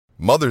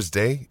Mother's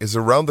Day is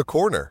around the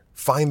corner.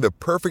 Find the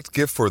perfect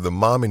gift for the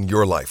mom in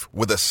your life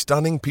with a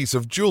stunning piece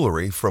of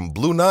jewelry from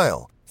Blue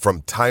Nile.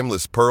 From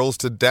timeless pearls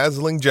to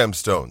dazzling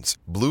gemstones,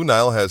 Blue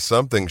Nile has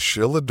something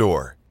she'll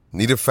adore.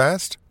 Need it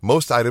fast?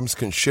 Most items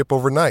can ship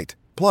overnight.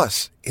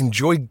 Plus,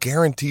 enjoy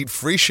guaranteed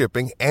free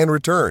shipping and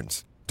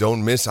returns.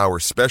 Don't miss our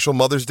special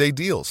Mother's Day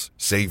deals.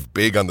 Save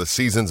big on the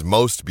season's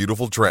most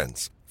beautiful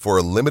trends. For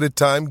a limited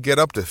time, get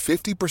up to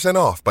 50%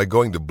 off by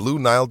going to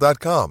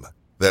BlueNile.com.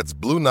 That's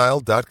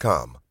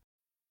BlueNile.com.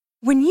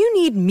 When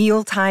you need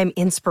mealtime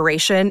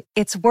inspiration,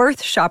 it's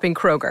worth shopping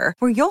Kroger,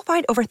 where you'll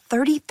find over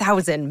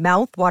 30,000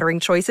 mouth-watering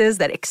choices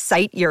that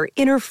excite your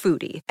inner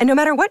foodie. And no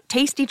matter what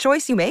tasty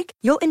choice you make,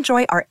 you'll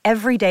enjoy our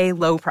everyday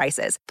low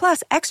prices,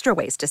 plus extra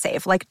ways to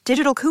save, like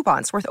digital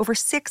coupons worth over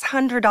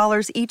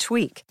 $600 each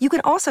week. You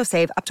can also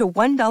save up to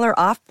 $1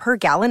 off per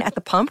gallon at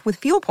the pump with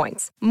fuel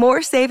points.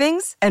 More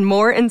savings and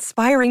more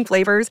inspiring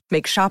flavors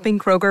make shopping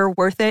Kroger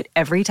worth it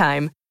every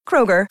time.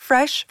 Kroger,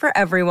 fresh for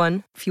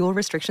everyone. Fuel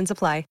restrictions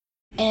apply.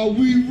 Are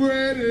we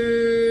ready?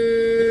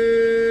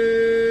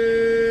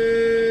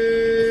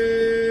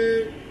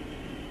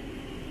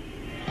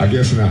 I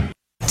guess not.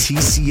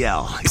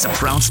 TCL is a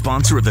proud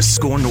sponsor of the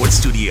Score North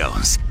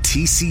Studios.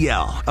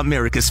 TCL,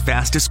 America's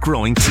fastest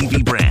growing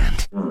TV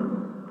brand.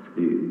 1,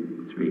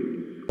 2,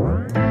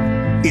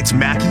 3. It's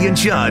Mackie and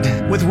Judd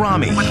with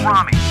Rami.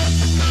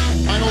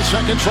 Final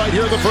seconds right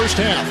here in the first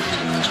half.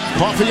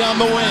 Coffee on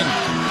the wing.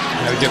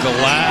 Got to get the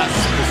last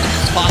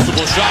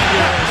possible shot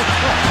here.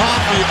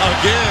 Coffee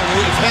again.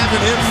 He's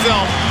having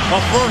himself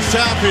a first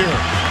half here.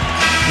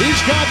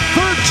 He's got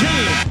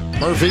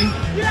 13. Murphy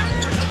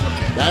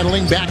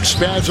battling back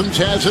spasms,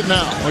 has it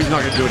now. Oh, he's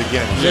not going to do it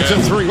again. It's a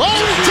three. Oh,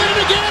 he did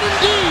it again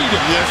indeed.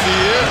 Yes, he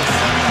is.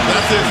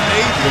 That's his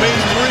 8th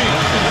made three.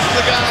 This is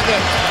the guy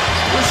that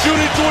was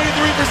shooting 23%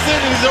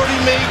 and he's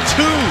already made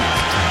 2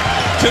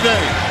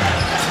 today.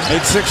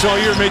 Made 6 all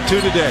year, made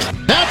 2 today.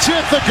 That's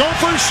it. The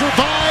Gophers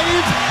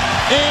survive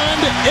and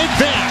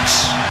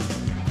advance.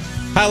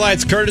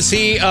 Highlights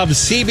courtesy of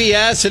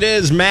CBS. It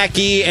is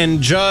Mackie and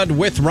Judd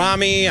with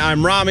Rami.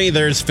 I'm Rami.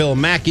 There's Phil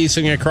Mackey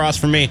sitting across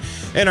from me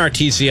in our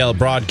TCL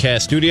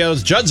broadcast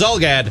studios. Judd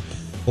Zulgad,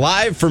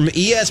 live from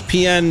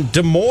ESPN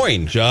Des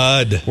Moines.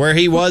 Judd. Where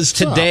he was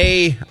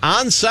today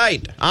on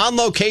site, on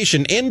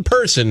location, in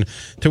person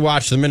to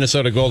watch the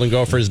Minnesota Golden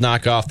Gophers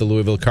knock off the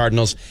Louisville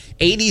Cardinals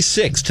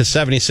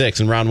 86-76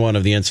 in round 1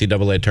 of the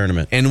NCAA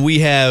tournament. And we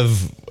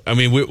have... I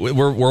mean,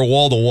 we're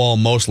wall to wall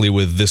mostly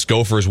with this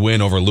Gophers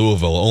win over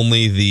Louisville.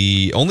 Only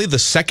the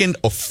second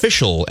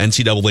official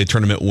NCAA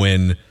tournament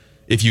win,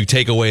 if you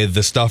take away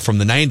the stuff from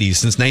the 90s,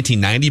 since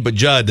 1990. But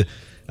Judd,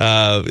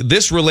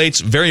 this relates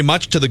very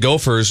much to the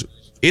Gophers.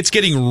 It's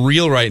getting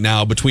real right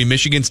now between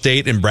Michigan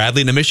State and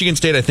Bradley. Now, Michigan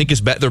State, I think,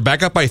 they're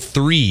back up by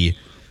 3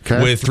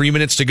 with 3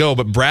 minutes to go.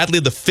 But Bradley,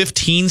 the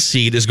 15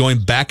 seed, is going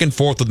back and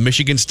forth with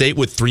Michigan State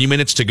with 3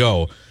 minutes to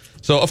go.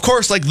 So, of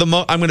course, like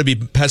I'm going to be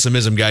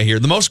pessimism guy here.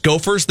 The most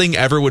Gophers thing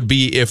ever would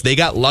be if they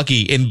got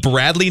lucky and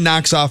Bradley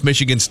knocks off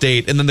Michigan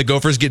State and then the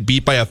Gophers get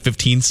beat by a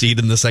 15 seed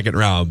in the second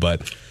round.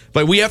 But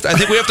I think we have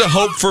to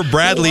hope for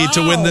Bradley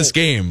to win this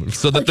game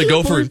so that the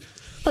Gophers...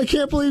 I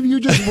can't believe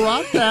you just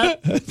brought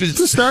that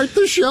to start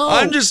the show.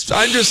 I'm just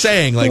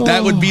saying, like,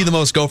 that would be the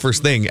most Gophers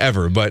thing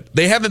ever. But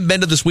they haven't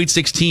been to the Sweet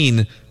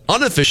 16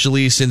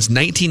 unofficially since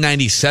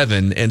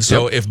 1997. And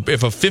so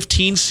if a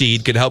 15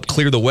 seed could help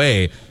clear the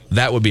way,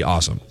 that would be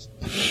awesome.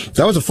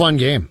 That was a fun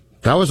game.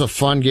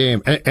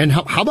 And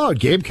how about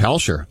Gabe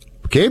Kalscheur?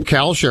 Gabe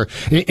Kalscheur.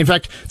 In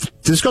fact,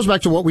 this goes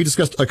back to what we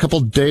discussed a couple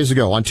days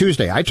ago on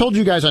Tuesday. I told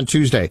you guys on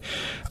Tuesday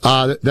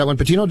that when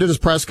Pitino did his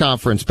press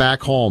conference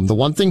back home, the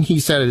one thing he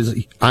said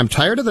is, I'm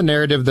tired of the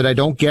narrative that I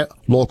don't get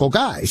local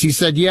guys. He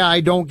said, yeah,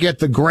 I don't get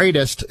the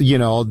greatest,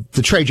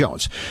 the Trey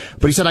Jones.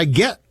 But he said, I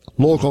get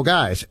local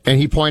guys. And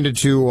he pointed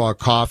to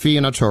Coffey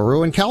and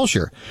Oturu and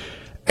Kalscheur.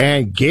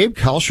 And Gabe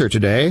Kalscheur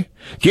today,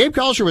 Gabe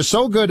Kalscheur was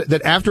so good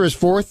that after his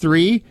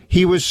 4-3,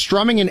 he was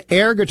strumming an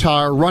air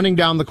guitar running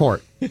down the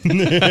court.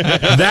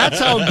 That's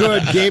how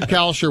good Gabe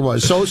Kalscheur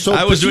was. So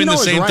I was Pitino doing the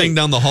same thing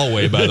down the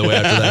hallway, by the way,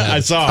 after that. I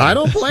saw him. I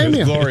don't blame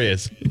you.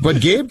 Glorious. But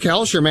Gabe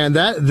Kalscheur, man,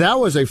 that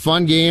was a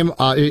fun game.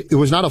 It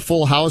was not a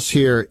full house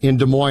here in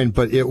Des Moines,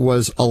 but it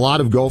was a lot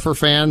of Gopher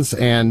fans,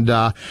 and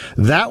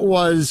that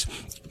was,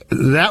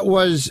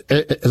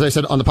 as I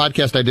said on the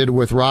podcast I did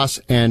with Ross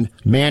and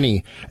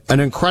Manny, an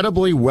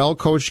incredibly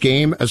well-coached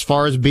game as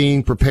far as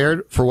being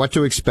prepared for what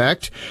to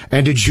expect.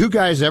 And did you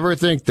guys ever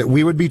think that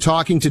we would be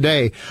talking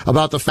today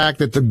about the fact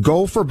that the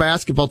Gopher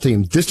basketball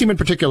team, this team in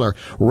particular,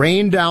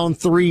 rained down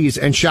threes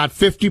and shot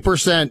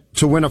 50%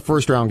 to win a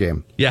first-round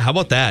game? Yeah, how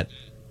about that?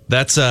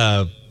 That's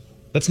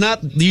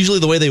not usually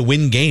the way they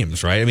win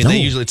games, right? I mean,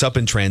 it's up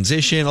in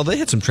transition. Although they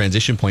had some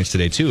transition points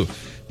today, too.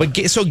 But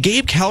so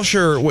Gabe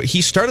Kalscheur,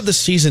 he started the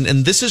season,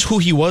 and this is who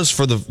he was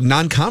for the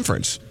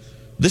non-conference.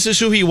 This is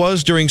who he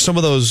was during some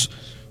of those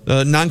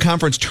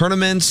non-conference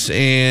tournaments,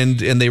 and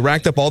they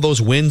racked up all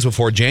those wins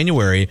before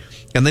January.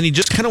 And then he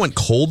just kind of went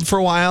cold for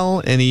a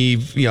while, and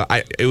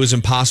it was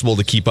impossible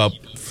to keep up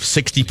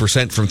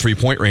 60% from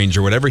three-point range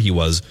or whatever he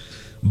was.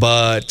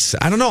 But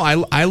I don't know.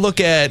 I look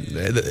at,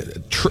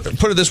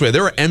 put it this way,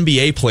 there were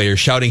NBA players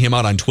shouting him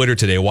out on Twitter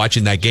today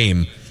watching that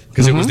game.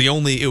 Because it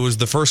was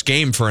the first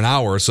game for an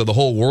hour, so the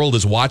whole world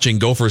is watching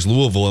Gophers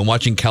Louisville and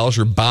watching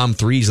Kalsher bomb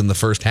threes in the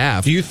first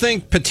half. Do you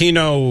think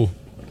Pitino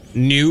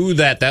knew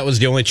that was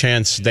the only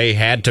chance they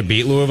had to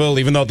beat Louisville,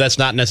 even though that's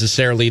not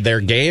necessarily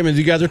their game? And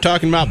you guys are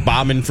talking about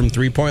bombing from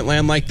three-point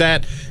land like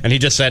that, and he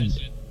just said,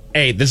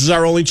 "Hey, this is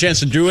our only chance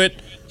to do it.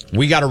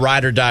 We got to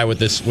ride or die with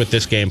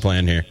this game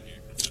plan here."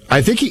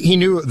 I think he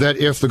knew that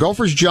if the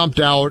Gophers jumped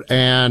out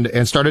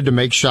and started to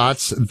make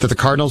shots, that the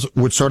Cardinals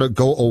would sort of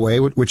go away,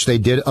 which they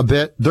did a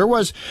bit. There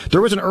was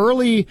an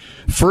early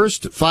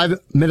first 5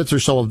 minutes or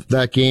so of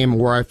that game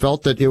where I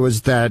felt that it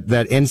was that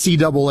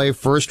NCAA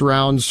first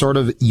round sort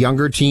of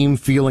younger team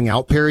feeling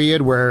out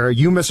period where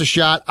you miss a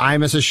shot, I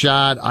miss a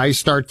shot, I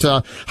start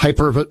to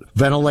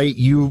hyperventilate,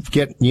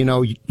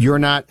 you're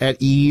not at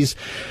ease.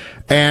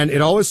 And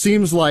it always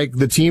seems like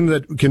the team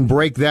that can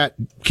break that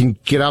can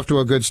get off to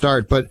a good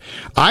start. But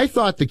I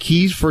thought the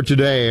keys for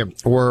today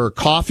were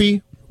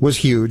Coffey was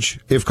huge.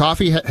 If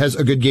Coffey has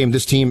a good game,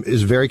 this team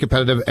is very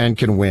competitive and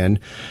can win.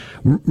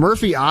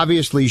 Murphy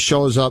obviously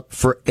shows up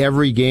for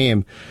every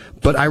game.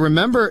 But I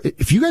remember,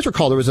 if you guys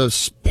recall, there was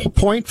a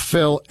point,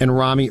 Phil and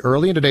Rami,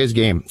 early in today's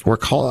game where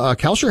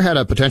Kalsher had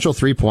a potential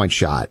three-point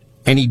shot.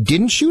 And he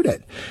didn't shoot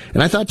it.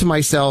 And I thought to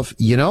myself,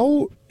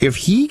 if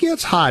he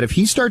gets hot, if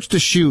he starts to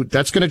shoot,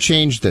 that's going to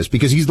change this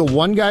because he's the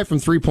one guy from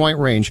three-point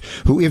range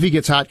who, if he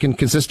gets hot, can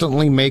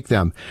consistently make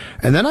them.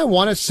 And then I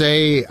want to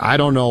say, I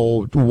don't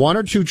know, 1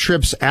 or 2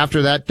 trips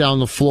after that down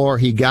the floor,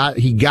 he got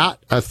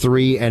a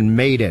three and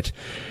made it.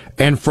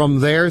 And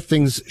from there,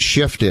 things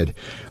shifted.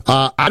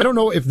 I don't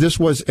know if this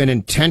was an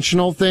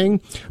intentional thing,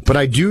 but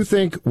I do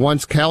think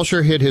once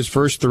Kalsher hit his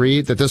first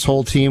three, that this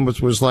whole team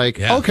was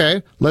like,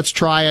 okay, let's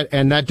try it.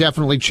 And that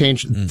definitely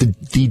changed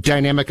the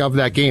dynamic of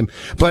that game.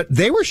 But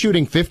they were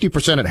shooting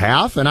 50% at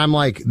half, and I'm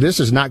like, this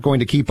is not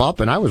going to keep up,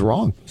 and I was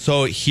wrong.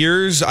 So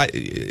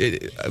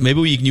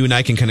maybe you and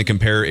I can kind of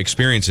compare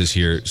experiences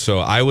here. So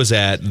I was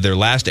at their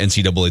last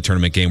NCAA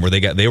tournament game where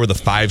they were the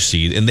 5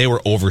 seed, and they were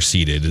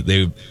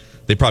overseeded.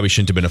 They probably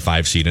shouldn't have been a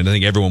 5 seed. And I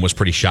think everyone was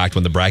pretty shocked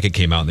when the bracket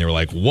came out and they were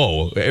like,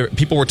 whoa.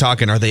 People were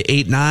talking, are they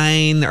 8,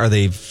 9? Are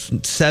they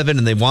 7?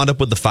 And they wound up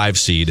with the 5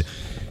 seed.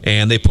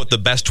 And they put the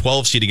best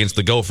 12 seed against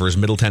the Gophers,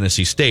 Middle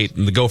Tennessee State.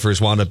 And the Gophers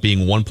wound up being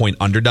 1-point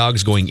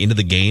underdogs going into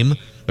the game,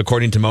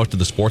 according to most of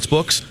the sports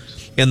books.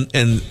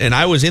 And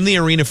I was in the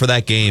arena for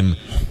that game,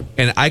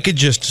 and I could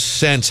just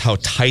sense how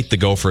tight the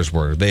Gophers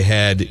were. They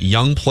had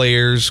young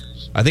players.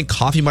 I think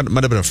Coffey might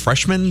have been a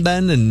freshman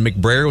then, and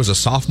McBrayer was a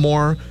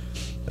sophomore.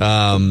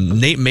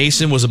 Nate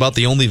Mason was about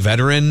the only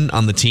veteran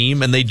on the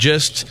team, and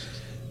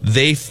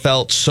they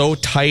felt so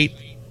tight.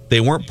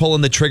 They weren't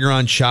pulling the trigger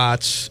on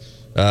shots.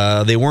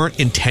 They weren't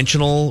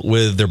intentional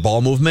with their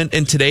ball movement.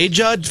 And today,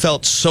 Judd,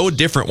 felt so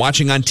different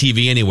watching on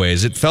TV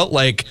anyways. It felt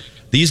like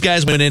these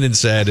guys went in and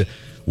said,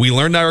 we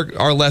learned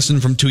our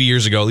lesson from 2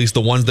 years ago, at least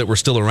the ones that were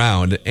still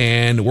around,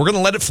 and we're going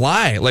to let it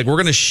fly. Like, we're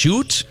going to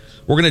shoot.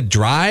 We're going to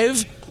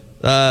drive.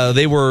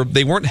 They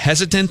weren't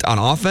hesitant on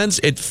offense.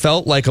 It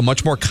felt like a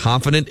much more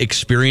confident,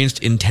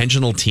 experienced,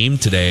 intentional team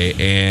today.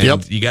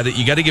 And you got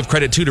to give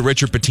credit to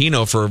Richard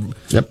Pitino for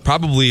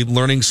probably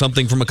learning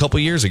something from a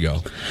couple years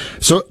ago.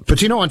 So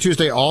Pitino on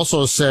Tuesday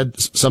also said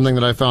something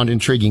that I found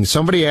intriguing.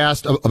 Somebody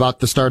asked about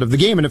the start of the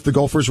game and if the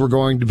Gophers were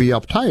going to be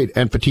uptight.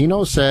 And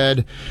Pitino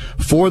said,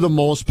 for the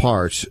most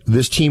part,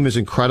 this team is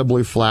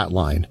incredibly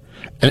flatline.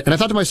 And I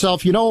thought to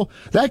myself,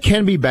 that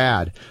can be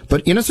bad.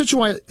 But in a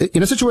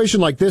situation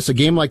like this, a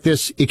game like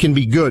this, it can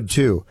be good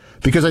too.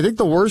 Because I think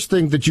the worst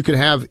thing that you could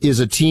have is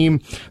a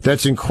team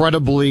that's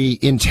incredibly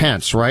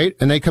intense, right?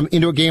 And they come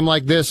into a game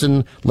like this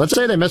and let's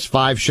say they miss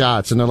 5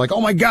 shots and they're like,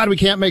 oh my God, we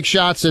can't make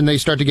shots, and they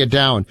start to get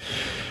down.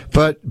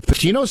 But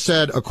Pitino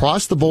said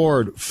across the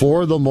board,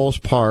 for the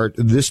most part,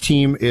 this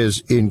team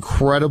is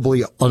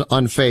incredibly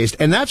unfazed.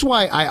 And that's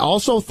why I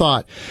also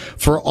thought,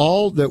 for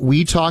all that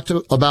we talked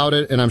about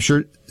it, and I'm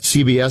sure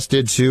CBS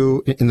did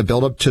too in the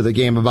build-up to the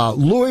game about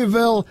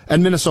Louisville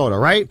and Minnesota,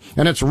 right?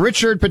 And it's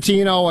Richard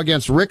Pitino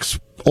against Rick's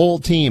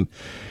old team.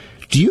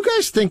 Do you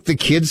guys think the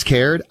kids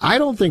cared? I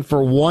don't think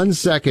for 1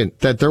 second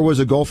that there was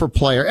a Gopher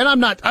player, and I'm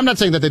not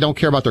saying that they don't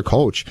care about their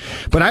coach,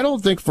 but I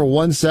don't think for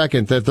 1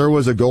 second that there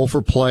was a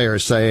Gopher player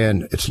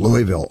saying it's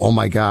Louisville. Oh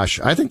my gosh.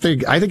 I think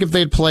if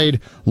they'd played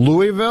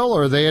Louisville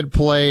or they had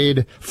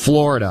played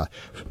Florida,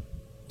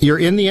 you're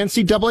in the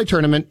NCAA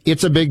tournament,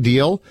 it's a big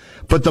deal,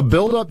 but the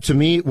build-up to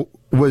me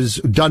was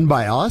done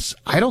by us.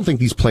 I don't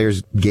think these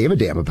players gave a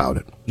damn about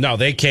it. No,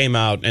 they came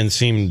out and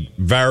seemed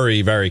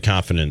very, very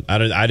confident. I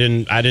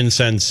didn't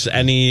sense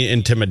any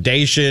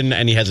intimidation,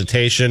 any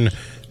hesitation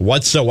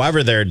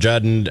whatsoever there,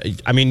 Judd.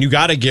 And I mean, you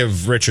got to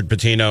give Richard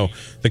Pitino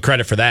the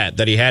credit for that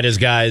he had his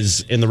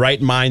guys in the right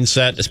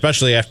mindset,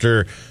 especially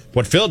after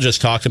what Phil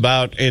just talked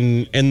about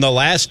in the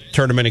last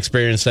tournament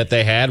experience that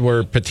they had,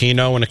 where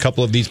Patino and a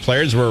couple of these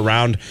players were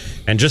around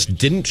and just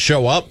didn't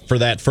show up for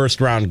that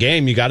first round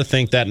game. You got to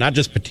think that not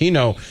just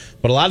Patino,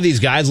 but a lot of these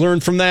guys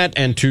learned from that,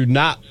 and to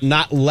not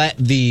let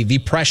the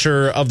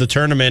pressure of the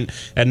tournament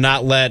and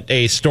not let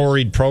a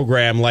storied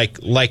program like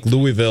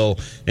Louisville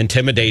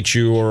intimidate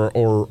you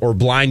or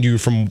blind you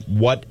from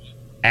what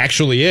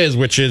actually is,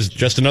 which is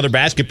just another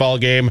basketball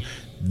game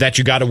that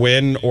you got to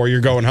win or you're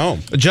going home.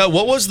 Joe,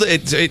 what was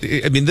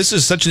I mean, this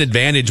is such an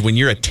advantage when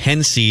you're a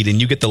 10 seed and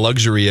you get the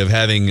luxury of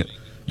having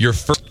your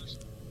first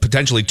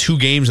potentially 2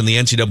 games in the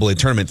NCAA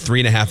tournament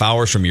 3.5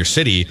 hours from your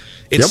city.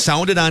 It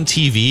sounded on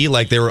TV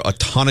like there were a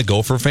ton of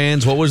Gopher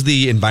fans. What was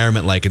the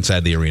environment like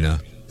inside the arena?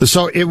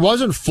 So it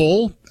wasn't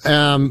full,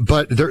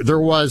 but there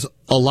was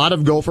a lot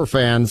of Gopher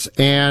fans,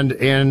 and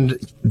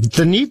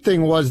the neat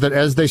thing was that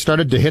as they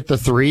started to hit the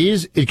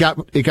threes, it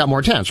got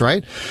more tense,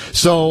 right?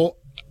 So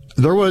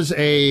there was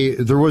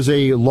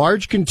a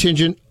large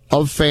contingent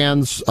of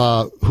fans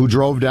who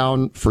drove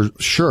down for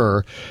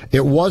sure.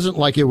 It wasn't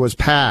like it was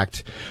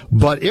packed,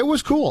 but it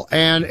was cool.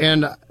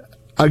 And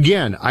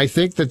again, I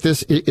think that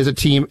this is a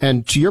team,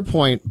 and to your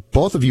point,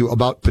 both of you,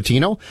 about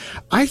Patino,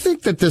 I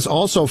think that this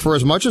also, for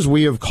as much as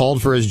we have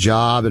called for his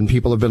job and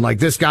people have been like,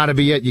 this got to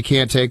be it, you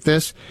can't take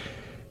this,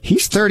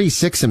 he's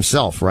 36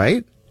 himself,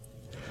 right?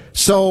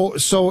 So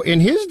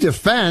in his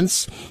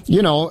defense,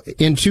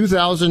 in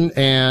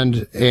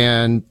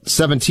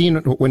 2017,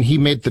 when he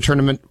made the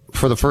tournament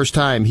for the first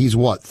time, he's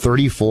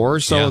 34 or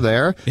so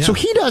there. Yeah. So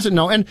he doesn't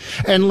know. And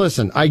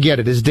listen, I get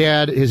it. His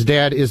dad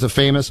is a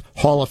famous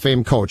Hall of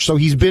Fame coach. So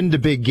he's been to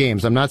big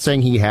games. I'm not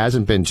saying he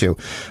hasn't been to,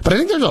 but I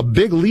think there's a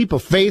big leap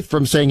of faith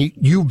from saying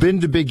you've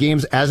been to big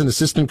games as an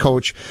assistant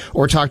coach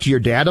or talked to your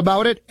dad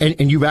about it.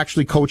 And you've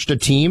actually coached a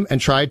team and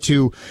tried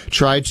to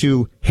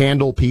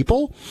handle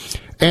people.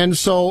 And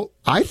so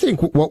I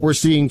think what we're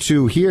seeing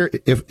too here,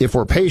 if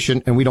we're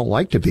patient, and we don't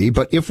like to be,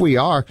 but if we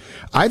are,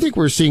 I think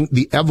we're seeing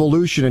the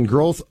evolution and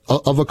growth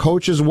of a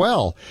coach as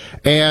well.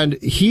 And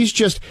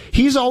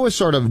he's always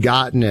sort of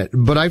gotten it,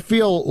 but I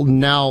feel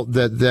now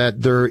that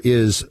there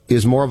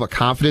is more of a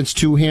confidence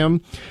to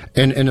him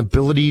and an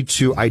ability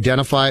to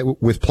identify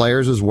with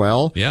players as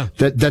well. Yeah.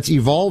 That's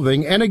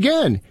evolving. And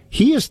again,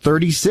 he is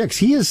 36.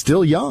 He is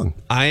still young.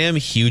 I am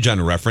huge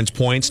on reference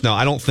points. Now,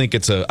 I don't think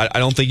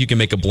you can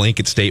make a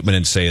blanket statement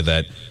and say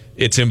that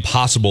it's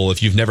impossible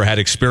if you've never had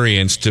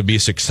experience to be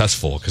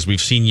successful, because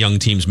we've seen young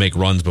teams make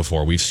runs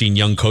before. We've seen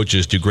young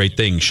coaches do great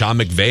things. Sean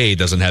McVay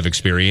doesn't have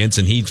experience,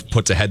 and he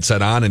puts a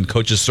headset on and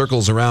coaches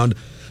circles around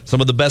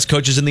some of the best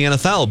coaches in the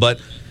NFL. But,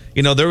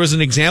 there was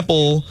an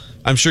example.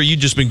 I'm sure you've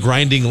just been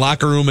grinding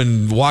locker room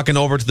and walking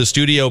over to the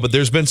studio, but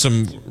there's been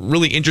some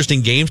really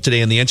interesting games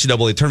today in the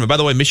NCAA tournament. By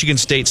the way, Michigan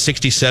State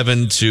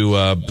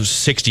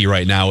 67-60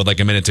 right now with like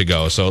a minute to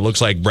go, so it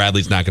looks like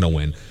Bradley's not going to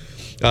win.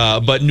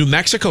 But New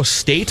Mexico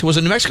State, was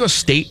it New Mexico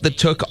State that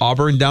took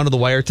Auburn down to the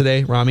wire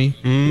today, Rami?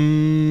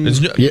 Yes.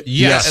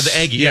 The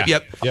Aggie. Yeah.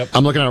 Yep.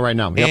 I'm looking at it right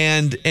now.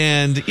 Yep.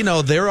 And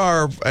there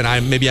are, and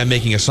I'm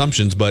making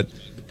assumptions, but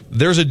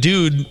there's a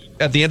dude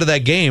at the end of that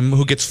game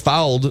who gets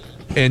fouled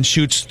and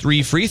shoots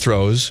 3 free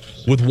throws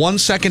with 1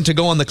 second to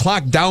go on the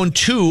clock, down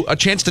 2, a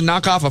chance to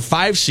knock off a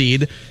 5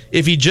 seed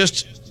if he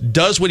just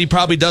does what he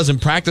probably does in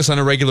practice on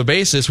a regular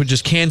basis, which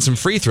is can some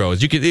free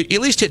throws. You could at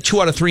least hit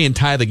 2 out of 3 and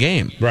tie the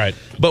game. Right.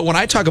 But when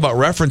I talk about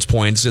reference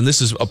points, and this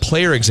is a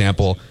player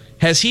example,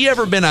 has he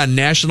ever been on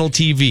national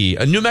TV?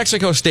 A New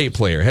Mexico State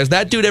player, has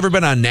that dude ever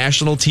been on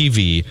national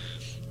TV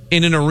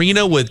in an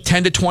arena with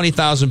 10 to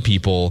 20,000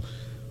 people,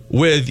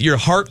 with your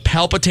heart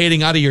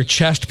palpitating out of your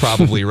chest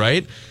probably,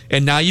 right?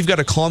 And now you've got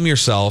to calm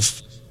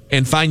yourself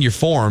and find your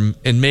form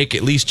and make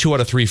at least 2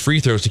 out of 3 free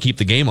throws to keep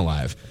the game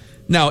alive.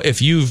 Now,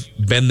 if you've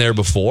been there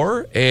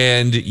before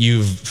and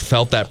you've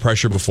felt that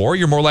pressure before,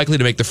 you're more likely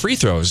to make the free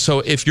throws. So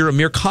if you're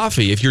Amir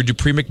Coffey, if you're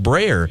Dupree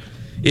McBrayer,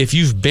 if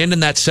you've been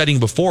in that setting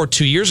before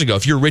 2 years ago,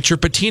 if you're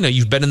Richard Pitino,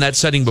 you've been in that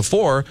setting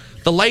before,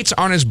 the lights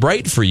aren't as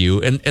bright for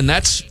you. And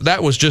that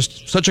was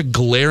just such a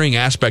glaring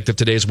aspect of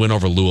today's win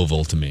over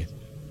Louisville to me.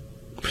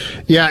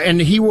 Yeah, and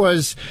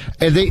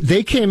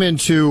they came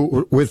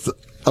into with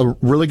a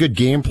really good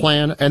game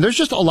plan, and there's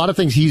just a lot of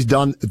things he's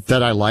done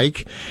that I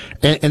like,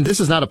 and this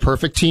is not a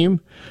perfect team,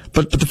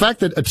 but the fact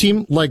that a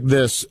team like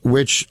this,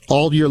 which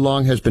all year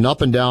long has been up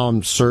and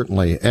down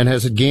certainly, and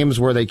has games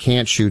where they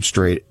can't shoot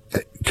straight,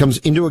 comes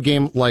into a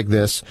game like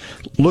this,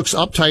 looks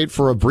uptight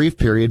for a brief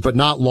period, but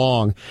not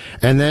long,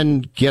 and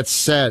then gets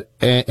set,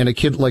 and a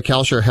kid like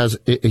Kalsher has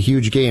a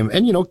huge game.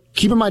 And,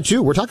 keep in mind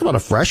too, we're talking about a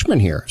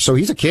freshman here, so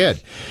he's a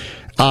kid.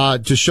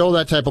 To show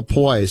that type of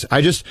poise.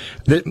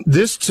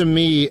 This to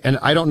me, and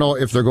I don't know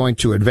if they're going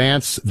to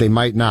advance, they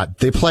might not.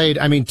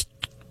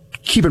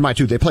 Keep in mind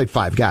too, they played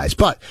 5 guys.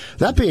 But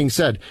that being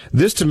said,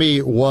 this to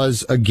me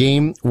was a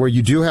game where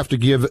you do have to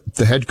give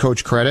the head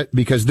coach credit,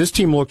 because this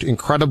team looked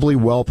incredibly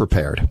well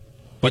prepared.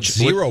 but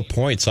 0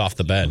 points off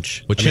the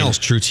bench. What channel's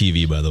True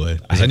TV, by the way?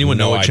 Does anyone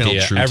know what channel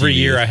True TV is? Every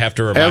year I have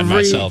to remind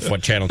myself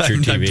what channel True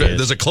TV is.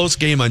 There's a close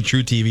game on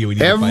True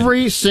TV.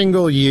 Every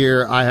single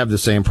year I have the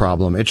same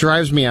problem. It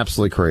drives me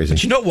absolutely crazy.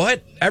 But you know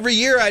what? Every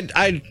year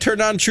I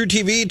turn on True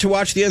TV to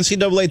watch the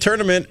NCAA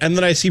tournament, and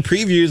then I see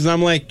previews, and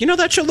I'm like,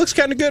 that show looks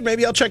kind of good.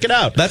 Maybe I'll check it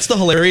out. That's the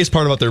hilarious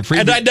part about their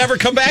previews. And I never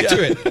come back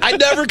to it. I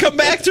never come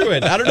back to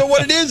it. I don't know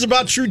what it is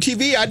about True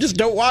TV. I just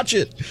don't watch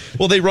it.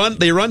 Well, they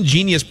run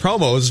genius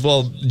promos.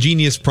 Well,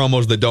 genius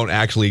promos that don't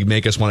actually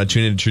make us want to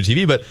tune into True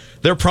TV, but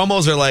their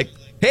promos are like,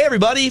 hey,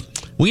 everybody,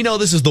 we know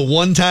this is the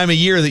one time a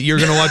year that you're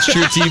going to watch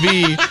True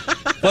TV.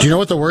 Do you know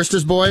what the worst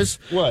is, boys?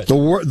 What? The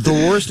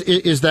worst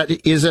is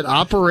that is it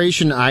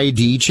Operation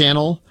ID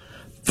channel?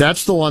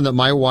 That's the one that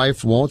my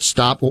wife won't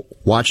stop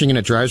watching, and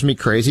it drives me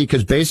crazy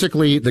because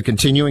basically the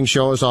continuing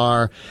shows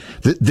are,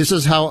 this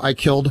is how I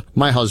killed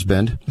my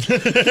husband.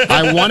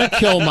 I want to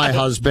kill my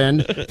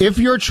husband. If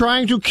you're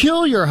trying to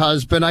kill your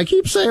husband, I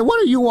keep saying, what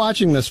are you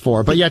watching this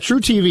for? But yeah, True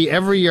TV,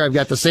 every year I've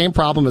got the same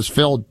problem as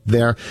Phil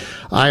there.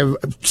 I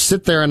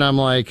sit there and I'm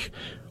like,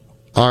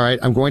 all right,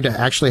 I'm going to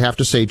actually have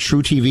to say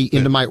True TV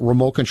into my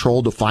remote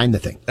control to find the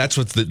thing. That's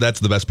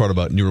the best part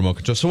about new remote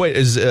control. So wait,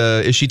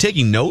 is she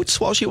taking notes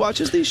while she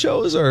watches these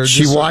shows, or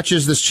she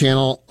watches this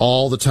channel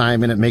all the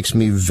time, and it makes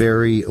me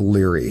very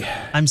leery.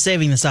 I'm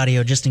saving this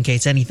audio just in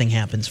case anything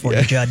happens for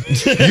you, Judd. You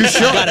should.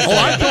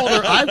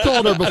 I've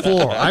told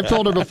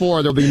her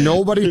before. There'll be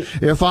nobody.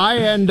 If I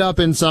end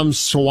up in some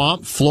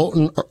swamp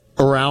floating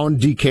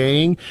around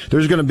decaying,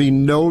 there's going to be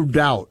no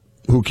doubt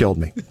who killed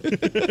me.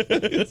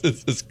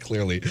 This is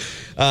clearly.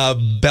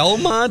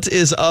 Belmont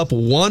is up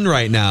 1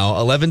 right now.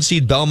 11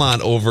 seed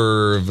Belmont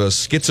over the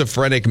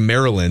schizophrenic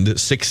Maryland,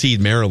 6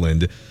 seed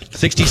Maryland.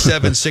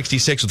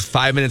 67-66 with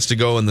 5 minutes to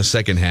go in the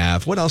second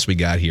half. What else we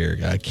got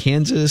here?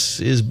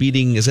 Kansas is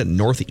beating, is it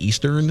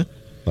Northeastern?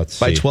 Let's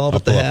by see. 12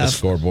 at the half. The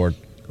scoreboard.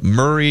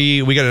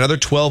 Murray, we got another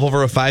 12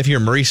 over a 5 here.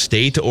 Murray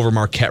State over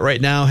Marquette right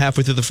now,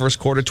 halfway through the first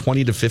quarter,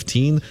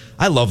 20-15.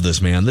 I love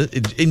this, man.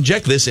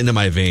 Inject this into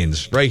my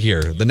veins right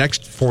here. The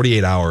next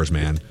 48 hours,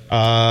 man.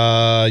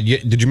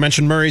 Did you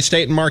mention Murray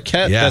State and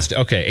Marquette? Yeah.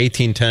 Okay,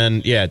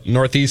 18-10. Yeah,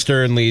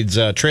 Northeastern leads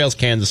Trails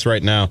Kansas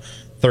right now,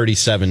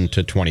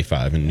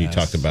 37-25. And you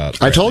talked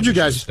about. I told you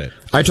guys,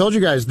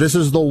 this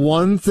is the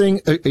one thing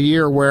a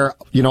year where,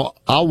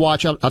 I'll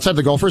watch outside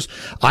the Gophers.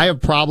 I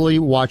have probably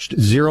watched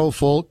 0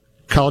 full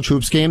college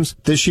hoops games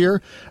this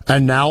year,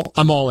 and now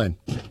I'm all in.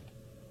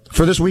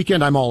 For this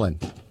weekend, I'm all in.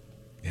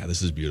 Yeah,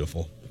 this is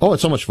beautiful. Oh,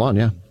 it's so much fun,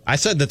 yeah. I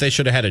said that they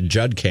should have had a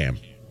Judd cam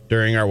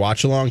during our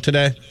watch-along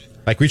today.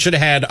 Like, we should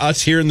have had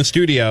us here in the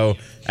studio,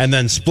 and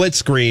then split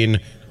screen,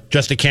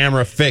 just a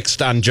camera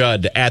fixed on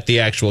Judd at the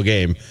actual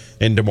game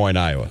in Des Moines,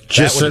 Iowa.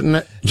 Just sitting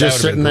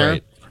there.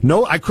 Great.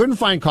 No, I couldn't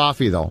find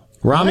coffee, though.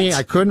 Rami, What?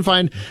 I couldn't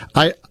find...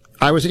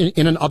 I was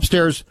in an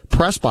upstairs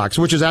press box,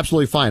 which is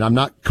absolutely fine. I'm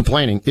not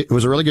complaining. It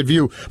was a really good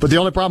view. But the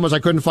only problem was I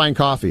couldn't find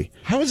coffee.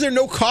 How is there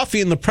no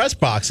coffee in the press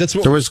box?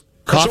 There was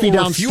coffee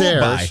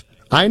downstairs.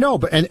 I know,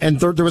 but and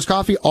there was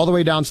coffee all the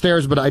way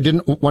downstairs, but I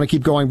didn't want to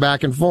keep going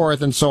back and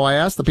forth. And so I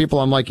asked the people,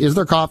 I'm like, is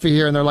there coffee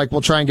here? And they're like, we'll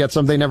try and get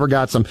some. They never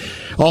got some.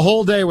 A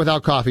whole day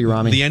without coffee,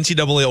 Rami. The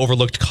NCAA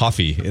overlooked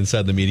coffee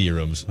inside the media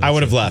rooms. I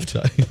would have left.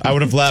 I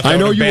would have left. I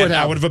know you would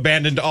have. I would have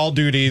abandoned all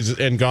duties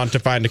and gone to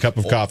find a cup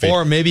of coffee.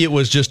 Or maybe it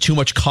was just too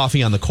much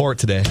coffee on the court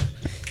today.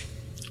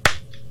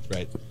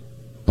 Right.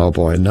 Oh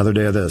boy, another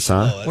day of this,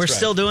 huh? We're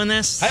still doing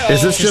this?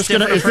 Is this just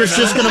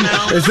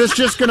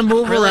gonna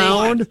move Really?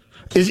 around?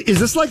 Is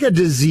this like a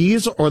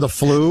disease or the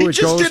flu? He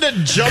just did a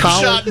jump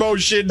shot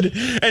motion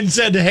and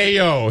said,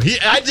 "Hey-o."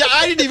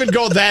 I didn't even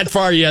go that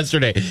far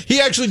yesterday.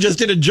 He actually just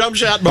did a jump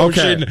shot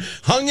motion,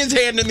 hung his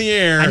hand in the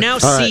air, I now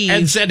see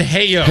and said,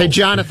 "Hey-o." Hey,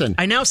 Jonathan.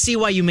 I now see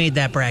why you made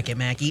that bracket,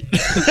 Mackie.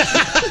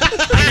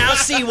 I now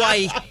see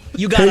why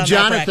you got on that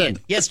Jonathan.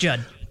 bracket. Yes,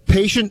 Judd.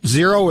 Patient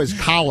 0 is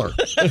collar.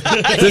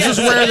 This is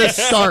where this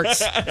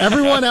starts.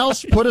 Everyone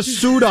else put a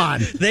suit on.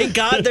 Thank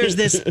God there's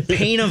this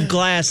pane of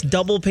glass,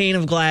 double pane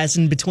of glass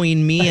in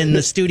between me and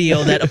the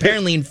studio that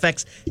apparently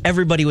infects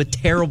everybody with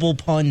terrible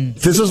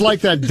puns. This is like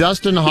that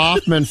Dustin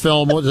Hoffman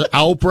film, what was it,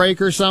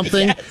 Outbreak or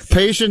something? Yes.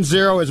 Patient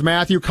 0 is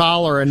Matthew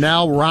Collar, and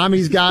now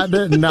Rami's got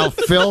it, and now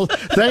Phil.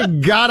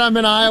 Thank God I'm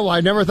in Iowa.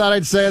 I never thought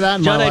I'd say that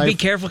in Judd, my I'd life. be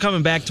careful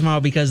coming back tomorrow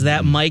because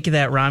that mic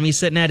that Rami's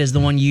sitting at is the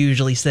one you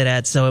usually sit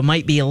at, so it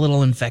might be a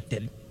little infected.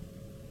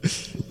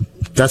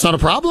 That's not a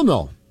problem,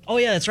 though. Oh,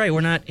 yeah, that's right. We're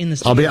not in the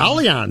studio. I'll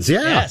be Allianz,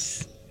 yeah.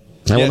 Yes.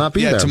 I will not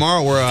be there.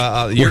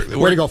 Tomorrow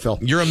Way to go, Phil.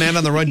 You're a man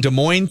on the run, Des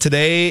Moines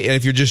today, and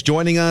if you're just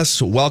joining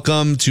us,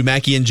 welcome to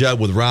Mackie and Judd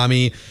with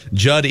Rami.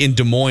 Judd in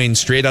Des Moines,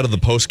 straight out of the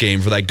post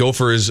game for that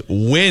Gophers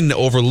win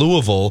over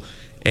Louisville.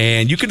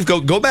 And you can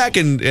go back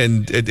and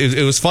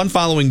it was fun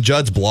following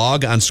Judd's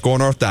blog on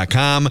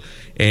ScoreNorth.com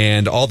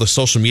and all the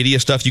social media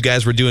stuff you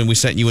guys were doing. We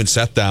sent you and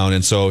Seth down,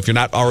 and so if you're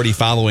not already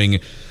following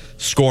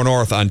Score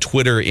North on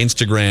Twitter,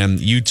 Instagram,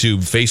 YouTube,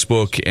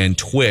 Facebook, and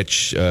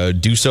Twitch,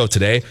 do so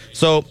today.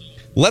 So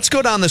let's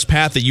go down this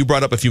path that you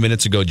brought up a few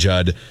minutes ago,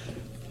 Judd.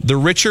 The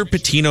Richard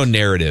Pitino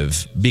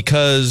narrative,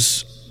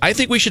 because I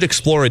think we should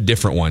explore a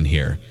different one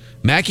here.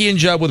 Mackie and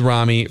Judd with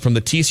Rami from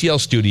the TCL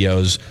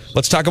studios.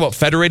 Let's talk about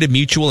Federated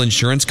Mutual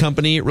Insurance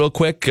Company real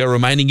quick,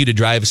 reminding you to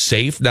drive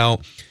safe. Now,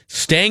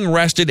 staying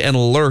rested and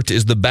alert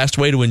is the best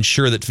way to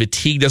ensure that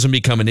fatigue doesn't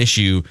become an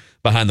issue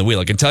behind the wheel.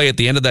 I can tell you at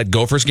the end of that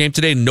Gophers game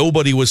today,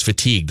 nobody was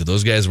fatigued.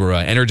 Those guys were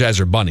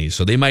Energizer bunnies,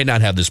 so they might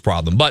not have this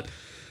problem. But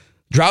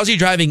drowsy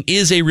driving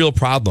is a real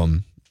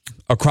problem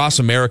across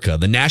America.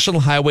 The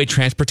National Highway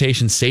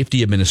Transportation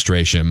Safety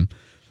Administration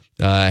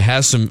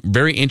has some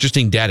very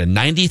interesting data.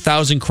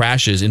 90,000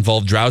 crashes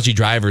involved drowsy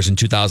drivers in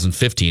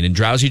 2015, and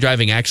drowsy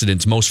driving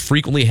accidents most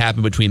frequently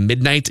happen between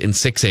midnight and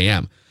 6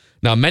 a.m.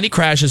 Now, many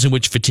crashes in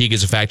which fatigue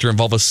is a factor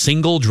involve a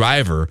single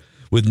driver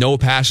with no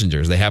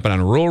passengers. They happen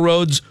on rural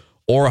roads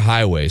or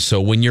highways. So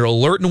when you're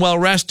alert and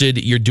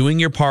well-rested, you're doing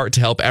your part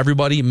to help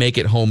everybody make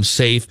it home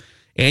safe,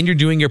 and you're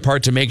doing your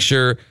part to make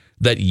sure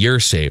that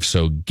you're safe.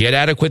 So get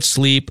adequate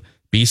sleep,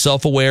 be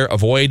self-aware,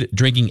 avoid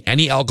drinking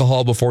any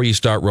alcohol before you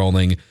start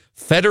rolling.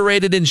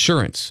 Federated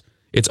Insurance.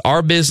 It's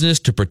our business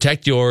to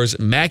protect yours.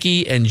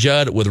 Mackie and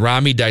Judd with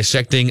Rami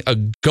dissecting a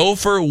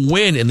Gopher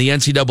win in the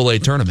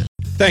NCAA tournament.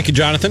 Thank you,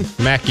 Jonathan.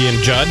 Mackie and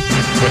Judd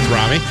with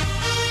Rami.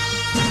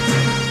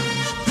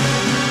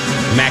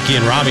 Mackie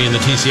and Rami in the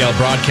TCL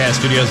broadcast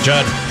studios.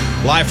 Judd,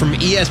 live from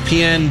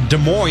ESPN Des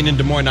Moines in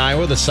Des Moines,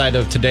 Iowa, the site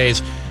of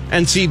today's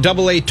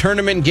NCAA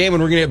tournament game.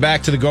 And we're going to get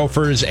back to the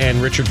Gophers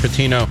and Richard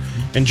Pitino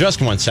in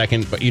just 1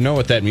 second. But you know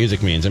what that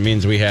music means. It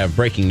means we have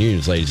breaking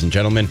news, ladies and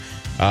gentlemen.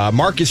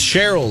 Marcus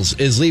Sherrills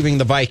is leaving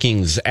the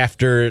Vikings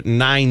after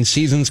 9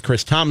 seasons.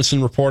 Chris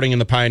Thomason reporting in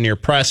the Pioneer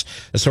Press.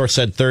 A source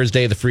said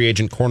Thursday the free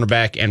agent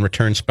cornerback and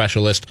return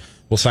specialist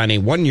will sign a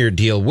 1-year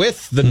deal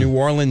with the New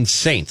Orleans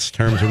Saints.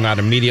 Terms were not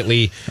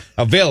immediately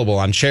available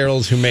on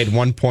Sherrills, who made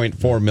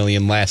 $1.4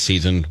 million last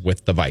season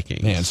with the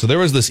Vikings. Man, so there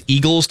was this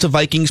Eagles to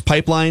Vikings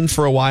pipeline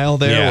for a while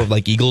there, where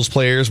like Eagles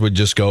players would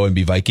just go and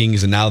be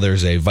Vikings, and now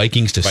there's a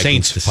Vikings to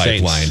Saints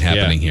pipeline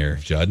happening here,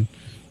 Judd.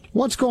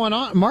 What's going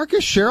on?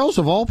 Marcus Sherrills,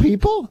 of all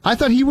people? I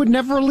thought he would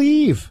never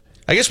leave.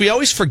 I guess we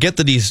always forget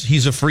that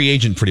he's a free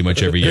agent pretty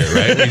much every year,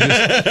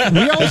 right?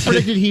 We always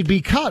predicted he'd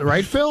be cut,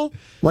 right, Phil?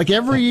 Like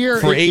every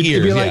year. For 8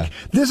 years, it'd be like,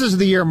 this is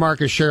the year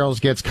Marcus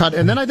Sherrills gets cut.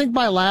 And then I think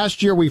by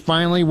last year, we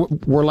finally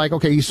were like,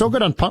 okay, he's so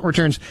good on punt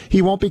returns,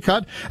 he won't be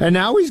cut. And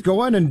now he's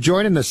going and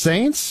joining the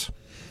Saints?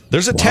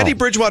 There's a Teddy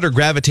Bridgewater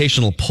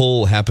gravitational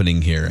pull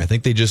happening here. I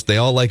think they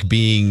all like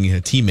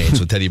being teammates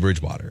with Teddy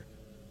Bridgewater.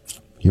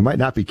 You might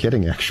not be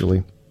kidding,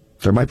 actually.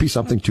 There might be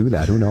something to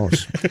that. Who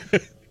knows?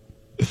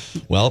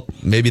 Well,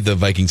 maybe the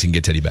Vikings can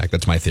get Teddy back.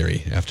 That's my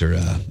theory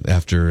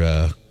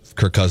after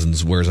Kirk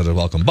Cousins wears out a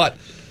welcome. But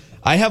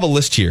I have a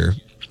list here.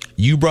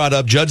 You brought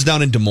up Judd's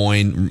down in Des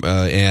Moines,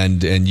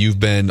 and you've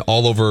been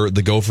all over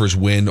the Gophers'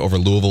 win over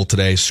Louisville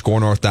today,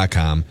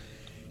 scorenorth.com.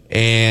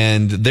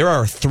 And there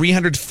are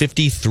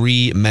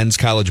 353 men's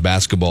college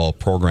basketball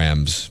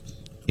programs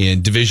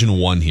in Division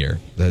I here.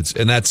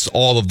 That's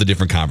all of the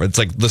different conferences. It's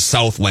like the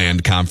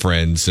Southland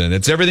Conference, and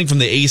it's everything from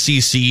the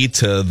ACC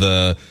to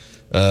the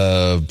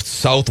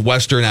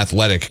Southwestern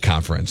Athletic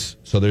Conference.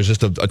 So there's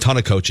just a ton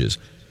of coaches.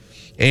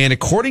 And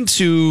according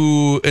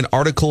to an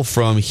article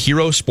from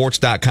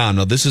HeroSports.com,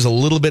 now this is a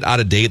little bit out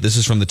of date. This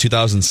is from the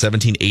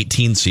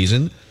 2017-18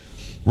 season.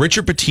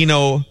 Richard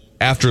Pitino,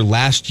 after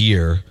last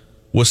year,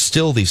 was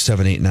still the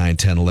 7, 8, 9,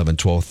 10, 11,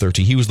 12,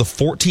 13. He was the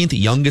 14th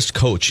youngest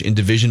coach in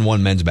Division I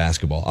men's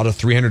basketball out of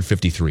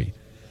 353.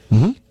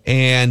 Mm-hmm.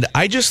 And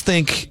I just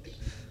think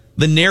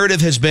the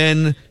narrative has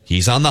been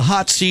he's on the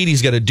hot seat,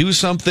 he's got to do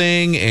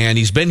something, and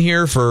he's been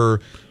here for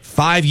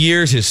 5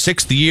 years, his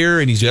 6th year,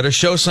 and he's got to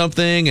show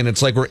something. And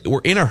it's like we're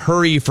in a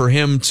hurry for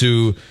him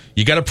to,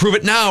 you got to prove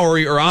it now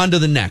or on to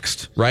the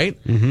next, right?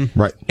 Mm-hmm.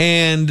 Right.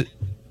 And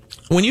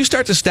when you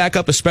start to stack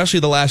up,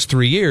 especially the last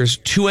 3 years,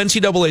 2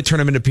 NCAA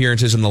tournament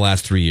appearances in the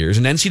last 3 years,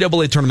 an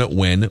NCAA tournament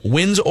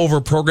wins over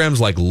programs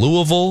like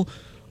Louisville,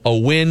 a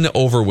win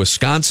over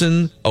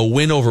Wisconsin, a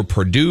win over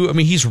Purdue. I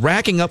mean, he's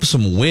racking up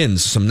some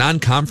wins, some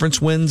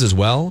non-conference wins as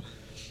well.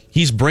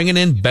 He's bringing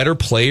in better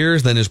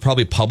players than is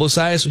probably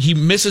publicized. He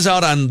misses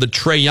out on the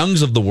Trae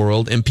Youngs of the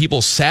world, and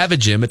people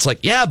savage him. It's like,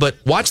 yeah, but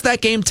watch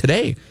that game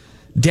today.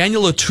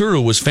 Daniel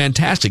Oturu was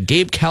fantastic.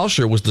 Gabe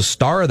Kalsher was the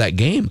star of that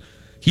game.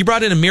 He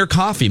brought in Amir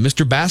Coffey,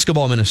 Mr.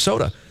 Basketball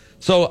Minnesota.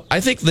 So I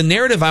think the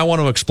narrative I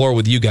want to explore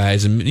with you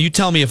guys, and you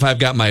tell me if I've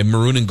got my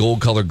maroon and gold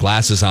colored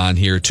glasses on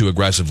here too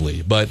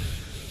aggressively, but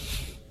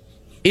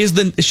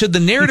should the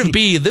narrative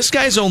be this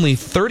guy's only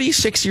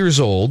 36 years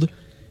old,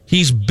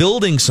 he's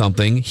building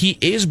something, he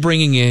is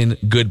bringing in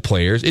good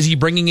players. Is he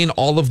bringing in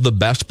all of the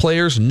best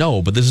players?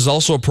 No, but this is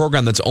also a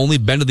program that's only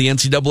been to the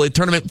NCAA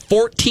tournament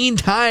 14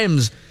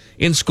 times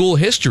in school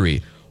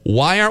history.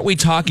 Why aren't we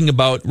talking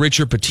about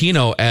Richard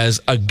Pitino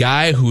as a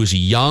guy who's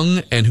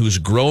young and who's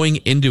growing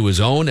into his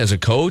own as a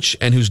coach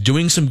and who's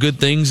doing some good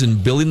things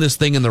and building this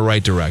thing in the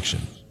right direction?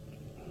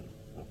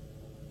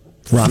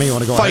 Rami, you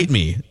want to go Fight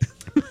me.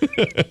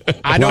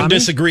 I don't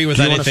disagree with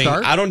anything.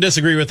 I don't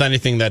disagree with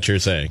anything that you're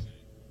saying.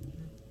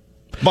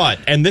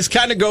 and this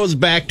kind of goes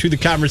back to the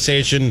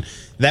conversation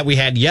that we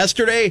had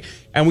yesterday,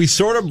 and we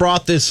sort of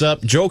brought this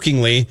up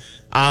jokingly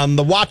on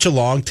the watch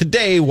along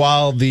today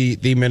while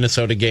the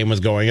Minnesota game was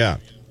going on.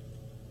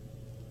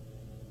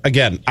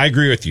 Again, I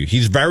agree with you.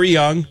 He's very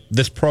young.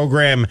 This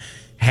program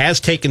has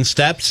taken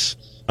steps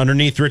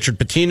underneath Richard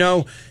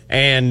Pitino,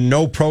 and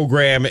no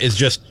program is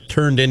just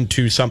turned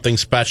into something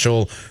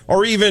special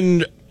or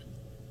even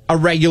a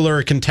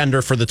regular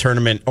contender for the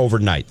tournament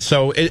overnight.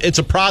 So it's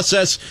a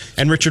process,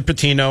 and Richard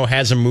Pitino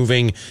has him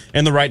moving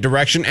in the right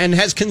direction and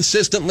has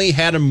consistently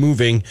had him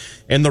moving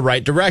in the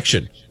right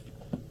direction.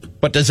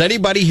 But does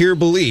anybody here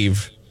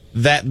believe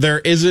that there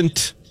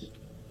isn't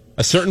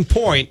a certain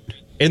point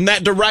in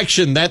that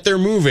direction that they're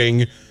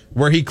moving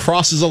where he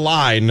crosses a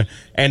line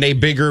and a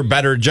bigger,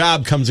 better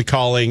job comes a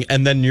calling,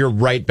 and then you're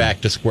right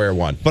back to square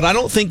one? But I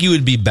don't think you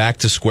would be back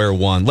to square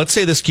one. Let's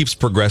say this keeps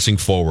progressing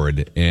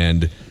forward,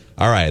 and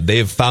all right,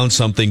 they've found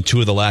something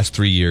 2 of the last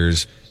 3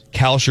 years.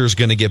 Kalsher's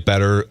going to get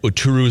better.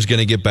 Uturu's going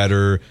to get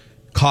better.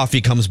 Coffee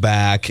comes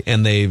back,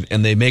 and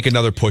they make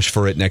another push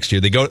for it next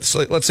year. They go.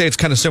 So let's say it's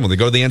kind of similar. They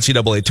go to the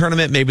NCAA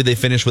tournament. Maybe they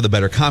finish with a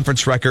better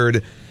conference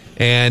record,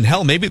 and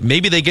hell, maybe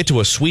they get to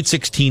a Sweet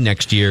 16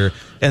 next year,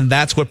 and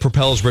that's what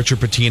propels Richard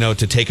Pitino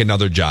to take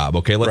another job.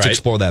 Okay, let's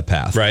explore that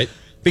path. Right,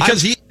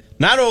 because he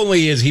not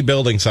only is he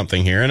building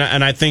something here,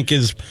 and I think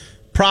is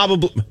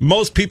probably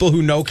most people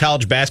who know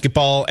college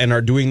basketball and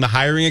are doing the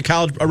hiring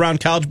around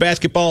college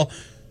basketball,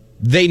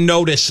 they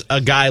notice a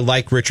guy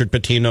like Richard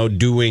Pitino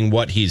doing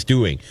what he's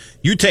doing.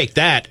 You take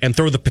that and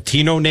throw the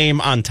Pitino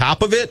name on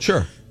top of it.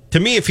 Sure. To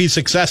me, if he's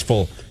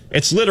successful,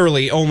 it's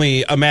literally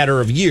only a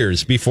matter of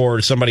years before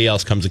somebody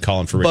else comes a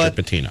calling for Richard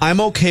Pitino. I'm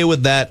okay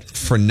with that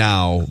for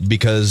now,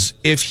 because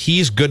if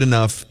he's good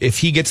enough, if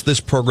he gets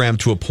this program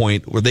to a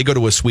point where they go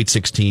to a Sweet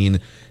 16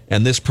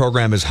 and this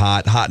program is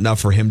hot enough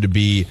for him to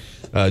be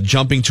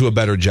jumping to a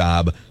better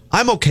job,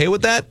 I'm okay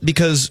with that,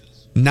 because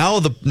now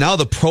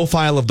the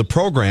profile of the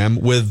program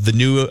with the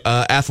new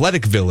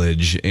athletic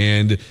village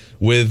and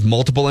with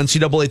multiple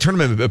NCAA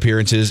tournament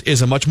appearances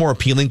is a much more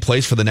appealing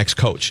place for the next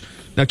coach.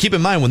 Now, keep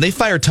in mind, when they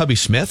fired Tubby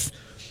Smith,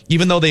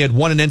 even though they had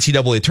won an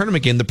NCAA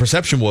tournament game, the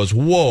perception was,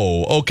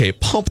 whoa, okay,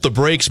 pump the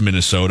brakes,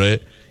 Minnesota.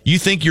 You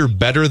think you're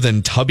better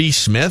than Tubby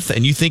Smith,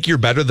 and you think you're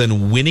better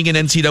than winning an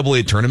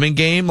NCAA tournament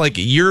game? Like,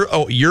 you're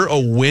a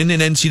win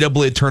an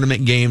NCAA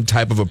tournament game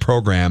type of a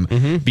program.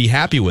 Mm-hmm. Be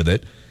happy with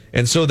it.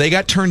 And so they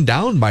got turned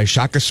down by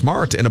Shaka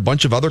Smart and a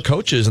bunch of other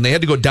coaches, and they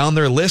had to go down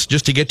their list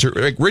just to get to...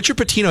 Like, Richard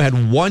Pitino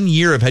had 1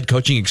 year of head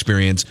coaching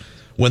experience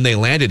when they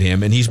landed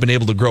him, and he's been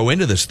able to grow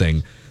into this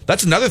thing.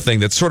 That's another thing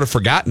that's sort of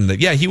forgotten, that,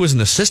 yeah, he was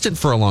an assistant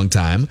for a long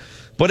time,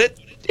 but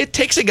it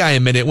takes a guy a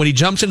minute when he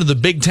jumps into the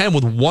Big Ten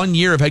with 1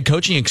 year of head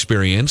coaching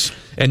experience,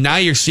 and now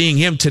you're seeing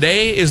him.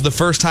 Today is the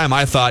first time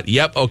I thought,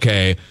 yep,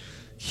 okay,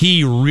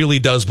 he really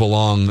does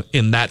belong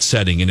in that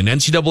setting, in an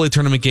NCAA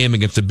tournament game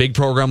against a big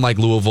program like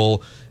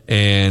Louisville,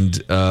 and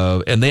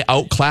they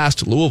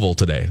outclassed Louisville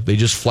today. They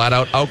just flat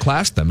out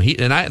outclassed them.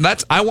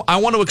 I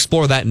want to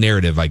explore that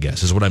narrative, I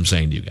guess, is what I'm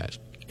saying to you guys.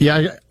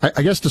 Yeah,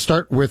 I guess to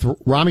start with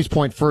Rami's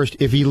point first,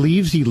 if he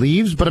leaves, he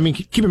leaves. But I mean,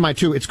 keep in mind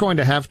too, it's going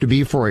to have to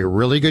be for a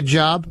really good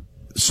job.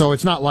 So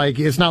it's not like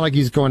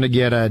he's going to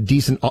get a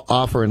decent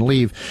offer and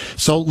leave.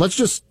 So let's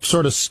just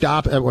sort of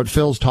stop at what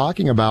Phil's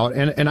talking about.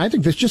 And I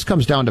think this just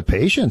comes down to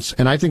patience.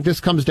 And I think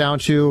this comes down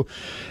to,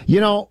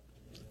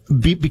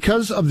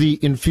 because of the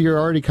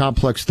inferiority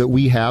complex that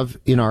we have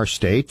in our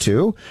state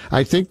too,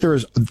 I think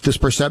there's this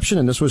perception,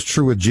 and this was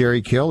true with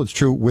Jerry Kill, it's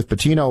true with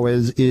Pitino,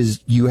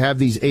 is you have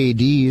these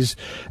ADs,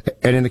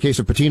 and in the case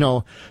of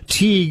Pitino,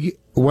 Teague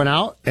went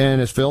out, and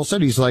as Phil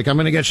said, he's like, I'm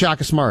going to get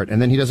Shaka Smart,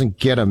 and then he doesn't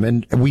get him.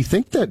 And we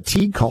think that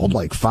Teague called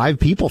like 5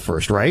 people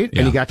first, right? Yeah.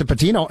 And he got to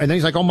Pitino, and then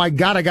he's like, oh my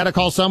God, I got to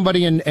call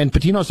somebody, and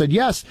Pitino said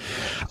yes.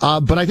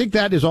 But I think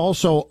that is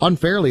also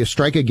unfairly a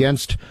strike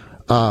against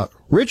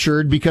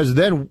Richard, because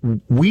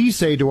then we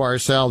say to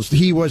ourselves,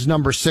 he was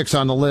number 6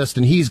 on the list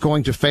and he's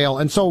going to fail.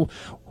 And so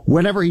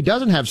whenever he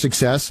doesn't have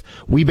success,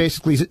 we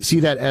basically see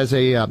that as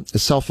a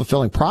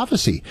self-fulfilling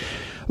prophecy.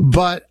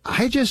 But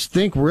I just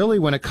think really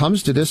when it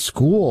comes to this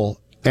school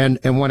and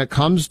when it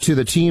comes to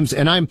the teams,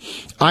 and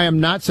I am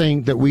not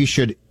saying that we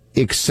should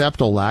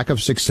accept a lack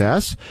of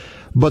success,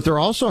 but there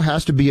also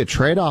has to be a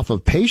trade-off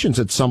of patience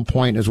at some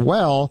point as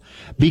well,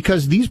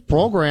 because these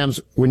programs,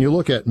 when you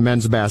look at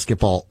men's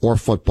basketball or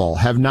football,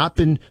 have not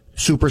been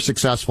super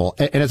successful.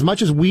 And as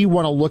much as we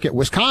want to look at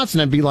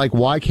Wisconsin and be like,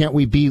 why can't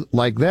we be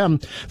like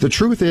them? The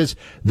truth is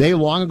they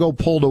long ago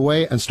pulled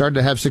away and started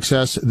to have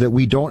success that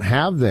we don't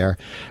have there.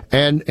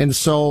 And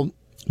so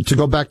to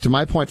go back to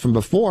my point from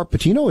before,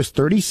 Pitino is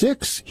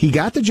 36. He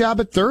got the job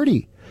at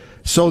 30.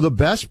 So the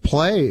best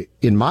play,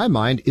 in my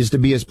mind, is to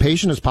be as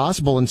patient as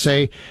possible and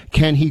say,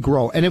 can he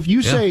grow? And if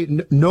you say,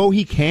 no,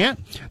 he can't,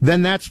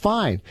 then that's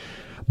fine.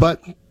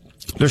 But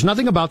there's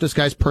nothing about this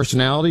guy's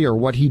personality or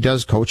what he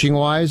does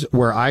coaching-wise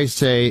where I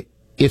say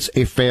it's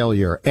a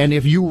failure. And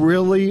if you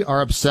really are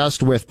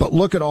obsessed with, but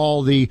look at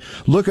all the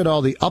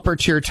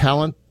upper-tier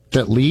talent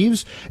that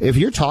leaves, if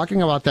you're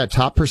talking about that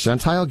top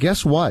percentile,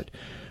 guess what?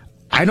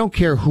 I don't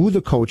care who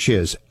the coach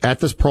is at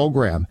this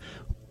program.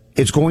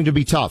 It's going to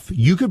be tough.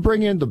 You could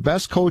bring in the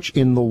best coach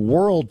in the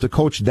world to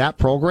coach that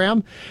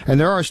program,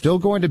 and there are still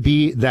going to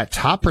be that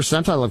top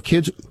percentile of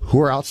kids who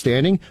are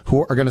outstanding,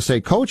 who are going to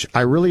say, Coach, I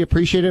really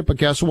appreciate it, but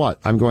guess what?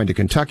 I'm going to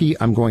Kentucky.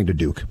 I'm going to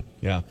Duke.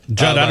 Yeah.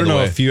 Judd, I don't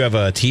know if you have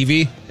a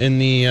TV in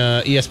the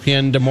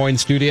ESPN Des Moines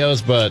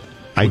studios, but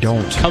I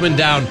don't. Coming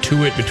down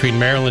to it between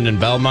Maryland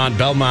and Belmont.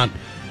 Belmont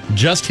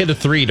just hit a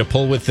 3 to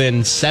pull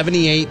within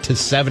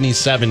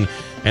 78-77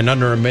 and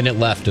under a minute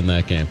left in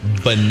that game.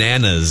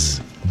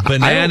 Bananas.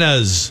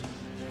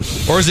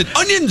 Or is it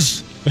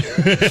onions?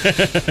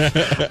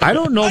 I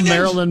don't know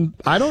Maryland.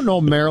 I don't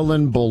know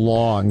Maryland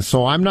belongs,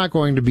 so I'm not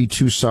going to be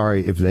too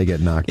sorry if they get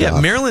knocked out.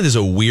 Yeah, Maryland is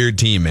a weird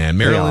team, man.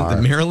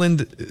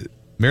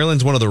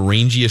 Maryland's one of the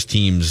rangiest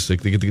teams.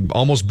 Like, they could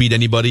almost beat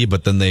anybody,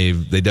 but then they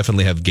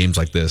definitely have games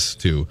like this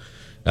too.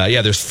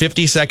 There's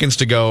 50 seconds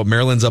to go.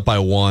 Maryland's up by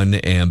 1,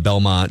 and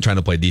Belmont trying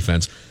to play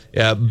defense.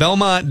 Yeah,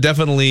 Belmont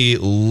definitely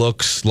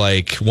looks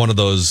like one of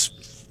those.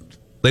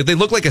 They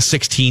look like a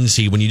 16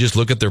 seed when you just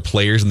look at their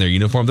players and their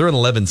uniform. They're an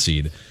 11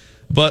 seed.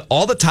 But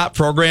all the top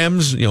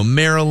programs,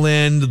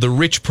 Maryland, the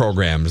rich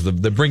programs,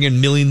 they bring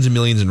in millions and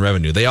millions in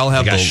revenue. They all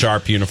have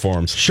sharp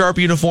uniforms.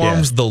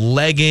 The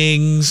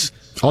leggings.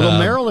 Although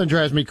Maryland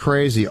drives me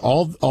crazy.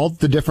 All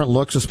the different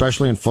looks,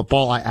 especially in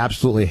football, I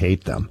absolutely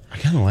hate them. I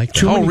kind of like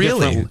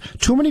that.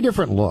 Too many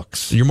different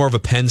looks. You're more of a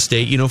Penn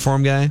State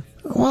uniform guy?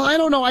 Well, I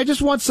don't know. I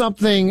just want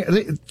something.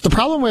 The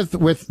problem with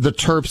the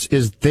Terps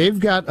is they've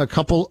got a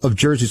couple of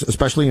jerseys,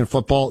 especially in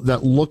football,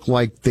 that look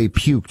like they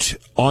puked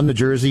on the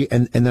jersey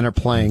and then are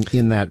playing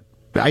in that.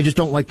 I just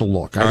don't like the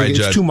look. I think it's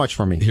Judd, too much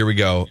for me. Here we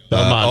go.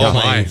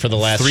 Belmont for the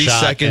last 3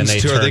 shot, seconds and they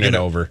turned it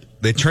over.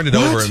 They turned it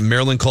over, and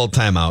Maryland called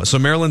timeout. So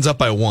Maryland's up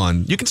by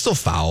 1. You can still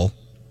foul.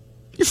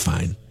 You're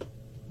fine.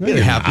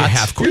 You're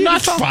half court. You're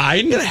not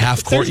fine. You get a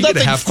half court. You get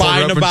a half court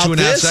up in 2.5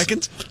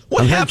 secons.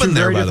 What happened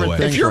there, by the way?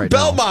 If you're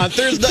Belmont,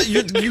 there's not.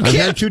 You can't. I've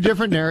had two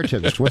different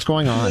narratives. What's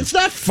going on? It's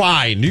not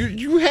fine.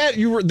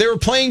 They were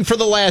playing for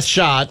the last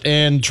shot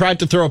and tried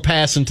to throw a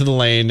pass into the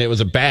lane. It was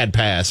a bad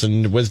pass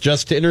and was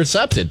just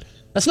intercepted.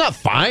 That's not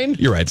fine.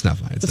 You're right. It's not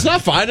fine. It's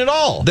not fine at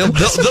all. They'll get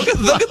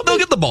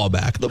the ball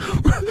back.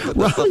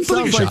 Riley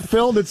sounds like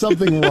Phil did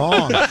something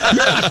wrong. You're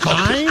not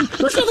fine.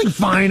 There's nothing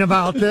fine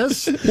about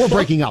this. We're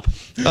breaking up.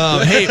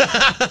 Hey,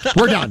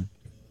 we're done.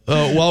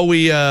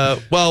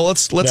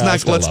 Let's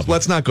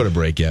not go to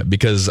break yet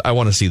because I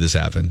want to see this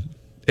happen.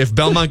 If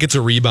Belmont gets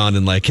a rebound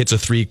and hits a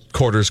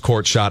 3/4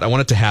 court shot, I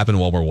want it to happen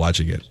while we're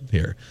watching it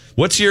here.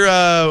 What's your?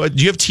 Do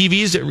you have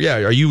TVs? Yeah.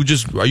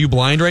 Are you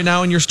blind right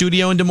now in your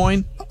studio in Des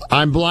Moines?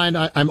 I'm blind.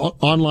 I'm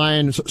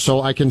online,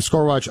 so I can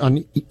score watch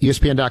on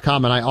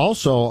ESPN.com, and I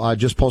also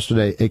just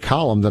posted a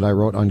column that I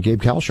wrote on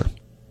Gabe Kalsher.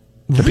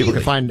 That people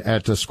can find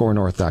at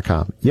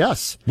scorenorth.com.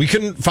 Yes. We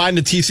couldn't find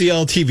a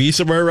TCL TV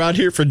somewhere around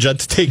here for Judd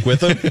to take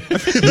with him.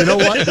 You know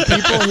what? The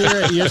people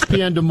here at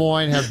ESPN Des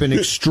Moines have been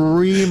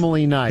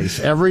extremely nice.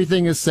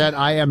 Everything is said.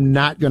 I am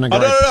not going to go.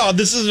 No.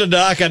 This isn't a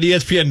knock on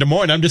ESPN Des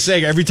Moines. I'm just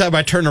saying every time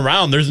I turn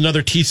around, there's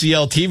another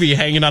TCL TV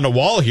hanging on a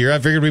wall here. I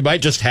figured we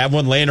might just have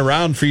one laying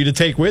around for you to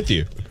take with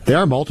you. They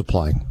are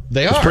multiplying.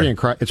 They are. It's pretty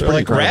incredible. It's like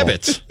incredible.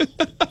 Rabbits.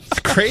 It's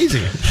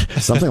crazy.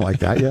 Something like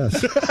that,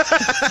 yes.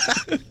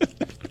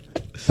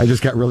 I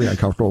just got really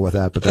uncomfortable with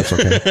that, but that's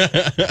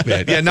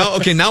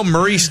okay. Now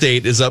Murray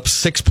State is up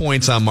 6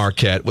 points on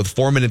Marquette with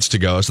 4 minutes to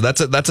go. So that's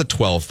a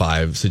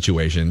 12-5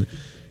 situation.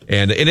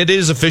 And it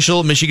is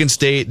official. Michigan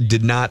State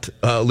did not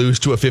lose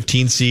to a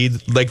 15 seed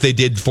like they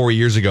did 4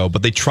 years ago,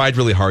 but they tried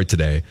really hard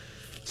today.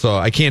 So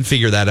I can't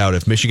figure that out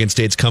if Michigan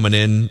State's coming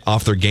in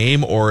off their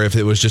game or if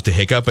it was just a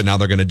hiccup and now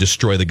they're going to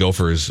destroy the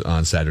Gophers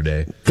on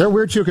Saturday. They're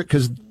weird too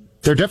because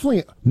they're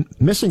definitely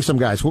missing some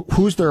guys.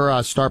 Who's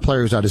their star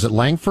player who's out? Is it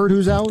Langford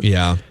who's out?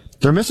 Yeah.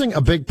 They're missing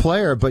a big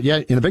player, but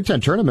yet in the Big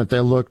Ten tournament,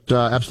 they looked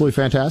absolutely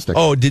fantastic.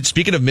 Oh,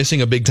 speaking of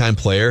missing a big-time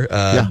player,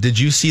 did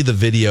you see the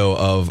video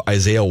of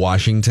Isaiah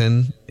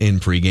Washington in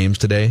pre-games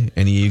today?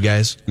 Any of you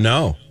guys?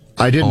 No.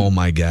 I didn't. Oh,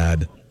 my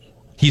God.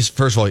 He's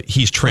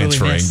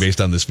transferring based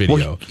on this video.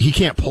 Well, he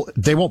can't.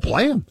 They won't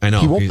play him. I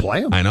know he won't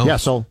play him. I know. Yeah.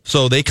 So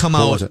they come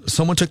out.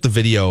 Someone took the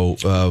video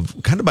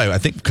kind of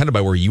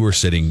by where you were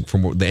sitting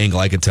from the angle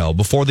I could tell.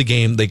 Before the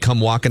game, they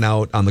come walking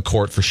out on the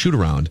court for shoot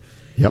around.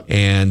 Yep.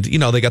 And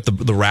they got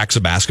the racks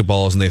of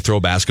basketballs and they throw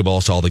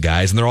basketballs to all the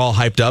guys and they're all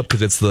hyped up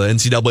because it's the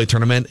NCAA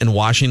tournament and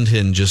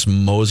Washington just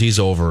moseys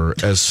over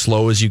as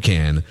slow as you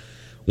can.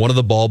 One of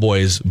the ball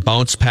boys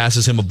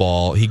passes him a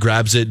ball. He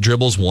grabs it,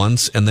 dribbles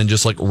once, and then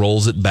just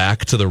rolls it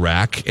back to the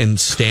rack and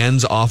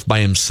stands off by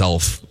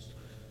himself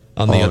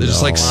on the other. No.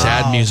 Just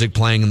sad music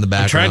playing in the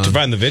background. I'm trying to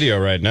find the video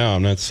right now.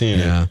 I'm not seeing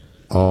it.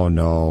 Oh,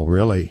 no,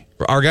 really?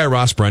 Our guy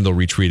Ross Brendel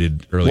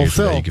retweeted earlier today.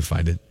 Phil, you can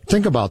find it.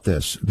 Think about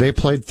this. They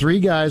played 3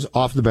 guys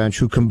off the bench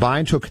who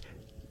combined took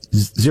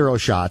 0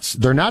 shots.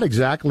 They're not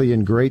exactly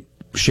in great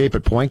shape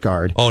at point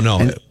guard. Oh,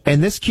 no.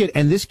 And this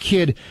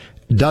kid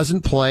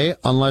doesn't play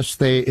unless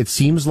it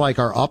seems like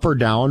are up or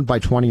down by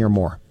 20 or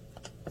more.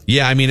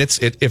 Yeah, I mean,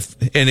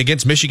 and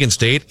against Michigan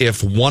State,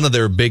 if one of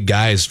their big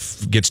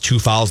guys gets 2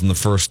 fouls in the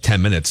first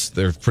 10 minutes,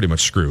 they're pretty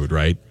much screwed,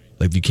 right?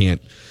 Like, you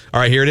can't. All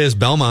right, here it is,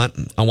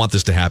 Belmont. I want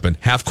this to happen.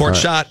 Half-court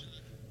shot,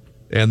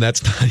 and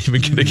that's not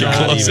even going to get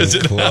close, is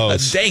it?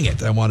 Close. Dang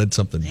it. I wanted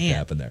something to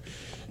happen there.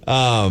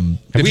 Have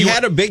we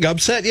had a big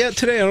upset yet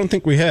today? I don't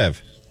think we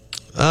have.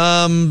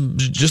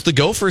 Just the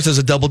Gophers as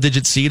a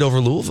double-digit seed over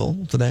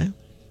Louisville today. A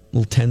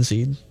little 10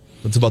 seed.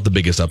 That's about the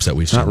biggest upset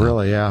we've seen. Not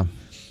really, yeah.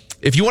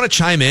 If you want to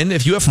chime in,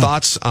 if you have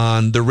thoughts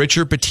on the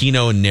Richard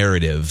Pitino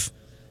narrative,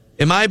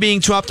 am I being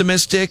too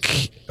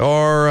optimistic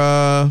or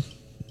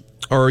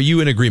are you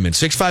in agreement?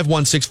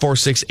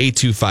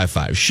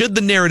 651-646-8255. Should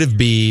the narrative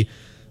be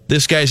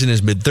this guy's in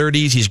his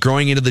mid-30s, he's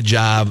growing into the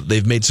job,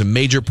 they've made some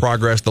major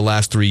progress the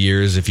last 3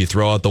 years if you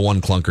throw out the one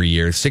clunker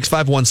year?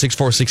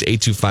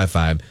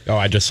 651-646-8255. Oh,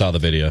 I just saw the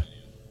video.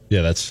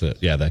 Yeah,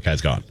 that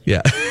guy's gone.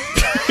 Yeah.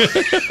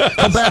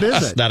 How bad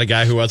is it? Not a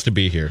guy who wants to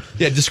be here.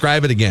 Yeah,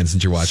 describe it again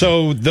since you're watching.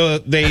 So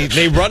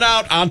they run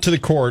out onto the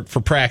court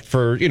for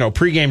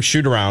pregame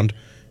shoot around,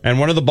 and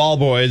one of the ball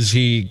boys,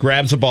 he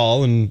grabs a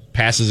ball and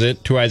passes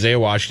it to Isaiah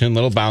Washington,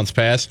 little bounce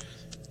pass.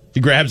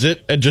 He grabs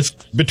it and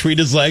just between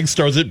his legs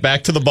throws it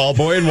back to the ball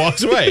boy and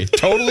walks away.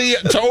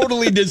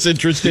 totally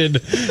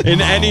disinterested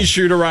in any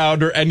shoot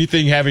around or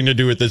anything having to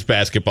do with this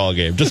basketball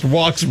game. Just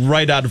walks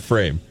right out of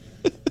frame.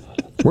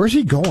 Where's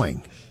he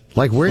going?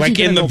 Where's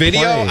he in the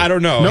video? play? I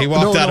don't know. He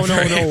walked out of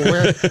frame.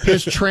 No.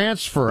 His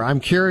transfer. I'm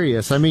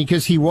curious. I mean,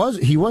 because he was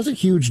a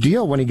huge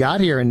deal when he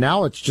got here, and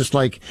now it's just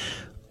like,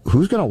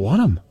 who's going to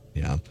want him?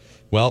 Yeah.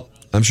 Well,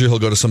 I'm sure he'll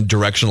go to some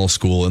directional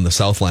school in the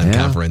Southland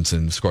Conference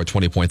and score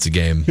 20 points a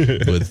game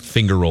with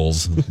finger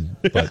rolls.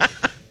 But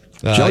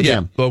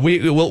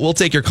we'll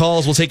take your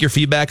calls. We'll take your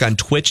feedback on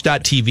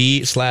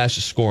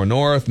twitch.tv/Score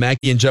North.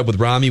 Mackie and Judd with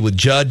Rami with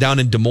Judd down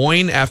in Des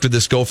Moines after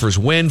this Gophers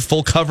win.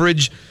 Full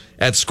coverage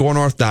at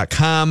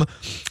scorenorth.com.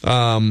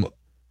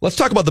 Let's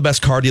talk about the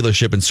best car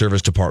dealership and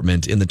service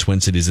department in the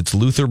Twin Cities. It's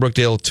Luther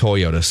Brookdale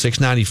Toyota,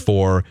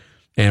 694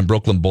 and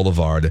Brooklyn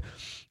Boulevard.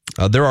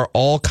 There are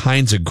all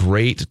kinds of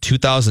great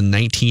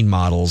 2019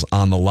 models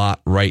on the lot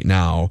right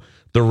now.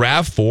 The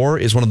RAV4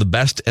 is one of the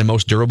best and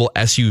most durable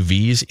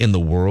SUVs in the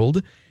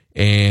world,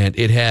 and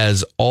it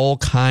has all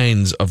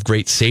kinds of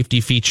great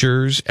safety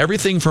features,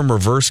 everything from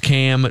reverse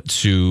cam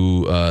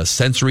to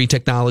sensory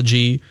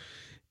technology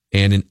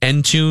and an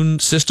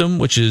Entune system,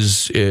 which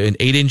is an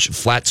 8-inch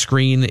flat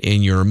screen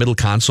in your middle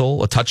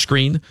console, a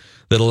touchscreen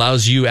that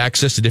allows you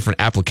access to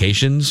different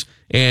applications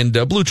and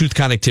Bluetooth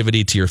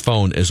connectivity to your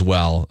phone as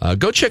well.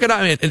 Go check it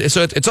out. And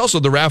so it's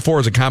also, the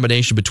RAV4 is a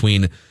combination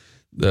between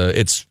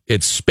it's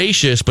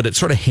spacious, but it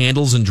sort of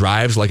handles and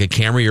drives like a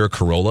Camry or a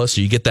Corolla.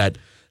 So you get that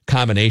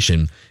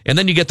combination. And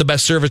then you get the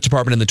best service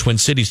department in the Twin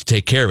Cities to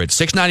take care of it.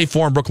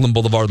 694 on Brooklyn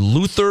Boulevard,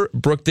 Luther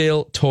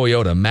Brookdale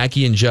Toyota.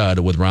 Mackie and Judd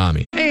with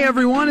Rami. Hey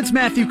everyone, it's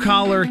Matthew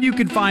Collar. You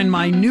can find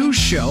my new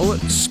show,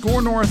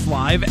 Score North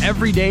Live,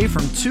 every day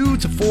from 2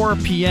 to 4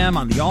 p.m.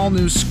 on the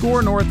all-new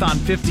Score North on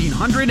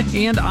 1500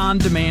 and on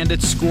demand at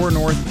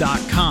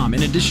scorenorth.com.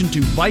 In addition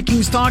to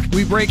Vikings talk,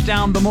 we break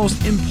down the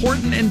most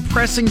important and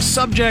pressing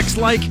subjects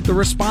like the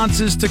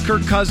responses to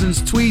Kirk Cousins'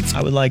 tweets.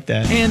 I would like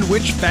that. And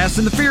which Fast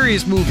and the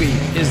Furious movie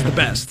is the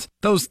best.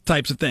 Those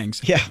types of things.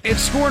 Yeah.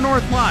 It's Score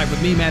North Live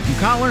with me, Matthew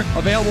Collar,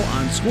 available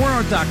on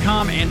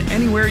scorenorth.com and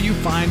anywhere you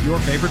find your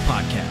favorite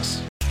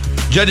podcasts.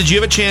 Judd, did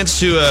you have a chance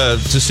to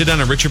sit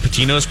on a Richard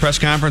Pitino's press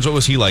conference? What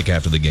was he like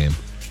after the game?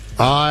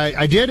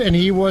 I did, and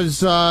he was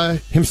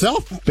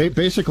himself,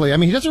 basically. I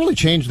mean, he doesn't really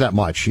change that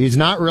much. He's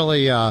not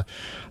really, I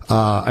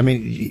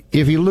mean,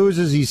 if he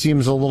loses, he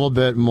seems a little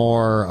bit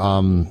more,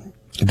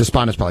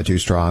 despondent's probably too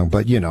strong,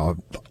 but,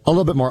 a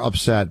little bit more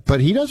upset.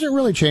 But he doesn't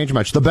really change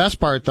much. The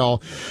best part,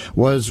 though,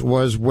 was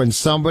when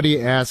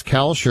somebody asked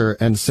Kalsher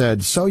and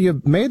said, so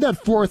you made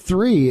that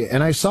 4-3,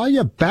 and I saw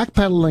you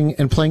backpedaling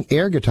and playing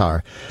air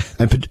guitar.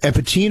 And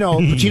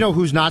Pitino,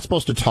 who's not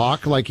supposed to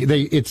talk,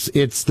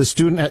 it's the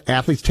student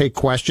athletes take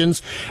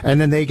questions, and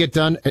then they get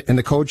done, and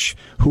the coach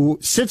who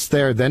sits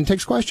there then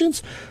takes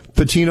questions.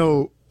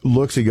 Pitino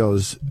looks, he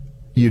goes,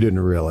 you didn't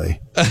really.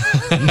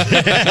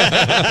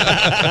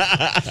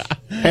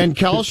 And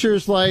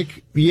Kalsher's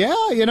like, yeah,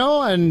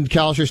 and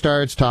Kalsher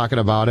starts talking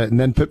about it. And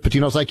then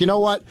Pitino's like, you know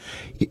what?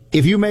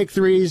 If you make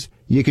threes,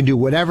 you can do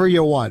whatever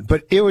you want.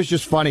 But it was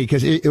just funny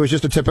because it was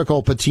just a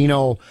typical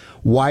Pitino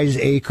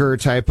wiseacre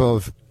type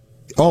of,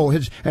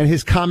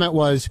 his comment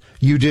was,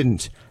 you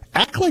didn't.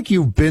 Act like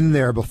you've been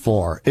there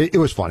before. It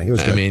was funny. It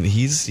was good. I mean,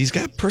 he's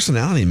got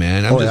personality,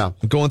 man. I'm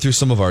going through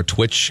some of our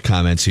Twitch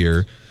comments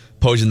here,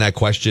 posing that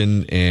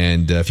question,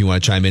 and if you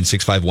want to chime in,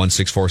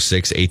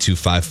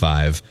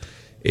 651-646-8255.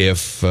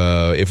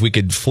 If we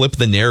could flip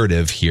the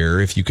narrative here,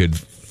 if you could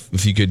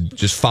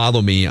just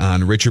follow me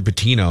on Richard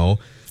Pitino,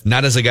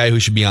 not as a guy who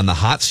should be on the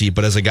hot seat,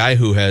 but as a guy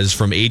who has,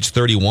 from age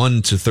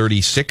 31 to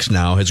 36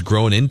 now, has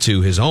grown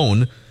into his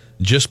own,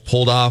 just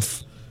pulled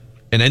off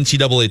an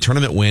NCAA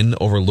tournament win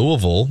over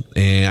Louisville.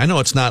 And I know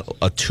it's not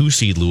a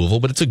 2-seed Louisville,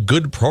 but it's a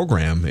good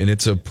program, and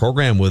it's a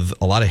program with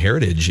a lot of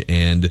heritage.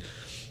 And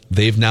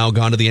they've now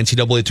gone to the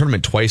NCAA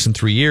tournament twice in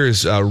 3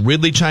 years.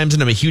 Ridley chimes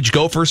in. I'm a huge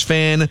Gophers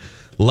fan.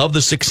 Love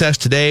the success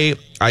today.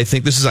 I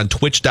think this is on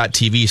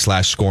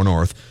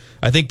twitch.tv/ScoreNorth.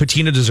 I think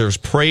Pitino deserves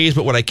praise,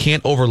 but what I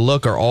can't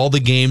overlook are all the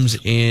games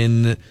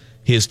in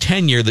his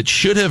tenure that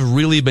should have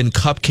really been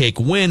cupcake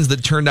wins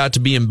that turned out to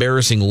be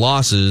embarrassing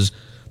losses.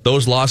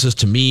 Those losses,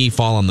 to me,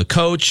 fall on the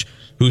coach,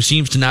 who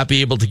seems to not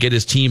be able to get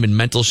his team in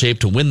mental shape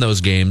to win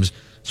those games.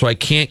 So I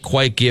can't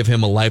quite give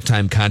him a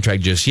lifetime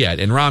contract just yet.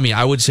 And Rami,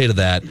 I would say to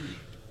that,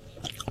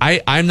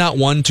 I'm not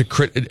one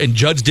to and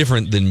Judd's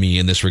different than me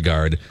in this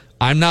regard.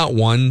 I'm not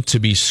one to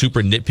be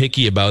super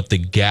nitpicky about the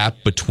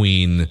gap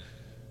between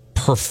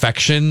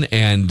perfection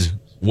and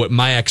what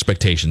my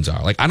expectations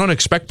are. Like, I don't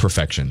expect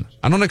perfection.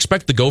 I don't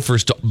expect the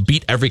Gophers to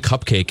beat every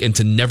cupcake and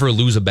to never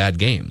lose a bad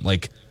game.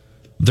 Like,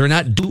 they're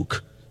not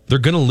Duke. They're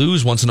going to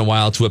lose once in a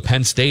while to a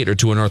Penn State or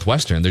to a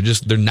Northwestern.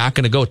 They're not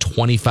going to go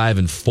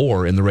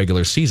 25-4 in the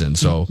regular season.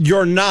 So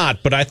you're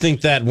not, but I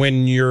think that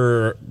when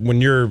you're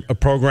a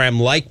program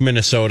like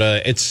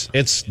Minnesota,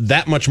 it's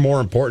that much more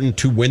important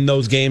to win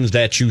those games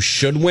that you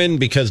should win,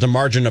 because the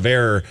margin of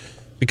error,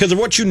 because of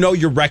what you know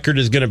your record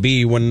is going to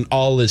be when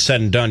all is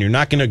said and done. You're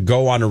not going to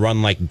go on a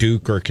run like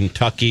Duke or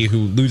Kentucky, who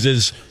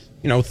loses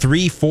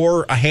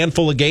 3-4, a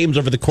handful of games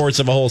over the course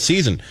of a whole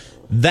season.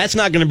 That's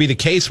not going to be the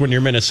case when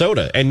you're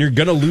Minnesota, and you're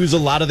going to lose a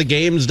lot of the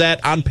games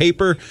that on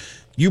paper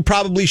you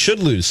probably should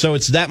lose. So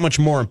it's that much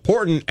more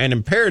important and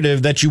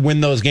imperative that you win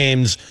those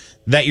games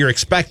that you're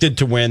expected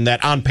to win,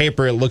 that on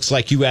paper it looks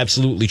like you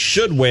absolutely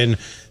should win.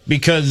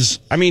 Because,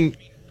 I mean,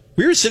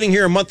 we were sitting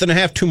here a month and a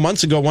half, 2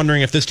 months ago,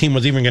 wondering if this team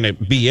was even going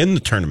to be in the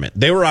tournament.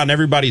 They were on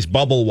everybody's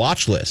bubble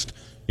watch list.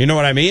 You know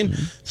what I mean?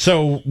 Mm-hmm.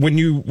 So when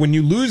you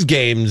lose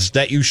games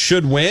that you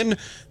should win,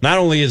 not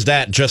only is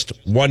that just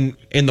one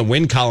in the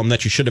win column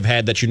that you should have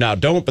had that you now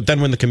don't, but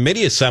then when the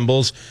committee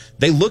assembles,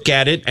 they look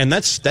at it, and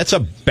that's a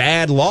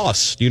bad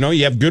loss. You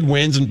have good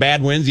wins and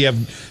bad wins. You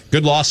have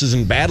good losses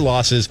and bad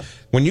losses.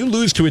 When you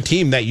lose to a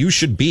team that you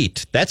should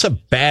beat, that's a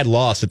bad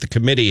loss that the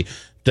committee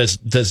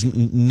does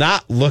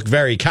not look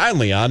very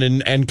kindly on,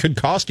 and could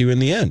cost you in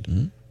the end.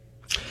 Mm-hmm.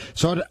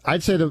 So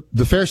I'd say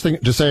the fairest thing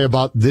to say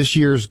about this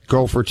year's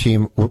Gopher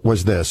team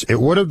was this. It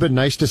would have been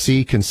nice to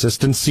see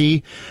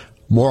consistency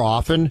more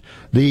often.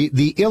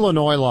 The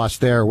Illinois loss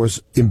there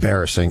was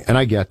embarrassing, and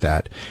I get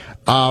that.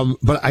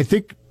 But I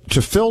think,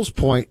 to Phil's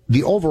point,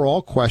 the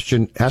overall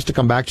question has to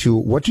come back to,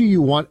 what do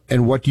you want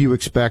and what do you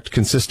expect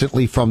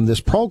consistently from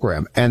this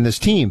program and this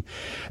team?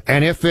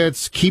 And if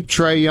it's keep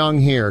Trae Young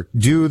here,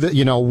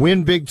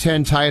 win Big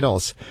Ten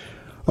titles,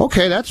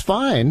 okay, that's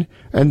fine.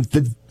 And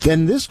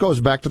then this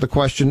goes back to the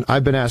question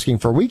I've been asking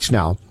for weeks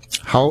now.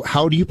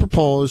 How do you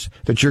propose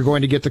that you're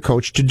going to get the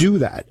coach to do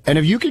that? And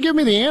if you could give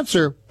me the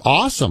answer,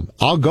 awesome,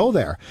 I'll go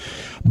there.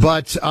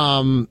 But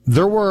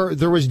there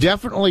was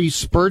definitely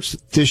spurts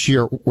this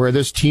year where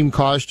this team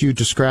caused you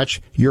to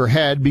scratch your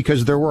head,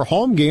 because there were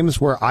home games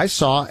where I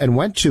saw and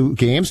went to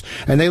games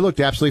and they looked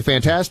absolutely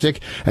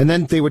fantastic, and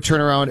then they would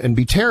turn around and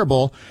be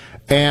terrible.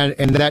 And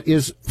that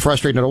is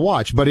frustrating to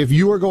watch. But if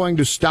you are going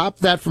to stop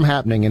that from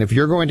happening, and if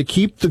you're going to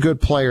keep the good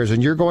players,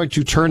 and you're going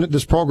to turn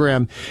this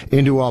program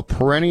into a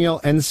perennial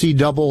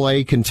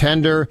NCAA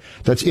contender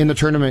that's in the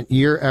tournament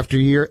year after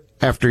year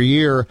after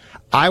year,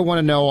 I want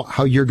to know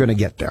how you're going to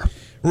get there.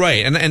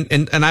 Right.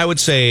 And I would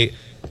say,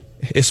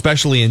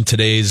 especially in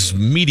today's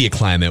media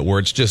climate, where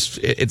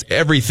it's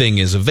everything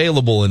is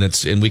available,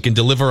 and we can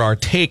deliver our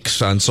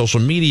takes on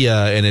social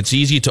media, and it's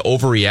easy to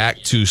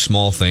overreact to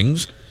small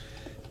things.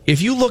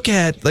 If you look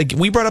at, like,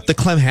 we brought up the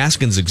Clem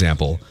Haskins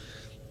example,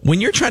 when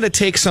you're trying to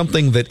take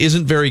something that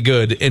isn't very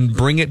good and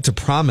bring it to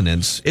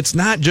prominence, it's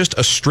not just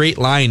a straight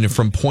line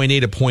from point A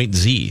to point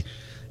Z.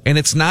 And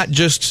it's not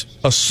just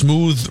a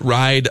smooth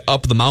ride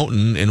up the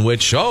mountain in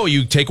which,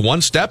 you take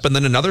one step and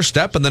then another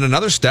step and then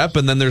another step,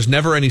 and then there's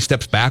never any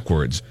steps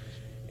backwards.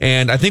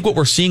 And I think what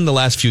we're seeing the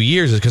last few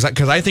years is,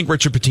 because I think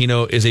Richard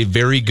Pitino is a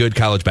very good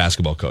college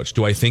basketball coach.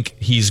 Do I think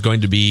he's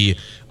going to be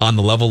on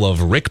the level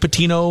of Rick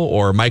Pitino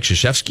or Mike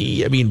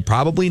Krzyzewski? I mean,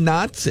 probably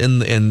not,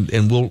 and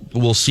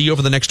we'll see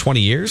over the next 20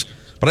 years.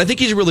 But I think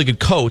he's a really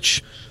good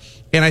coach.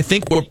 And I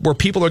think where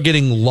people are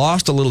getting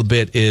lost a little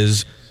bit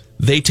is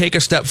they take a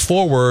step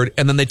forward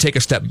and then they take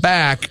a step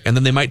back, and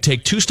then they might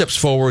take 2 steps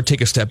forward, take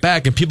a step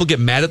back, and people get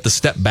mad at the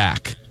step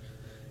back.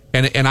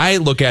 And I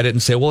look at it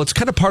and say, well, it's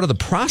kind of part of the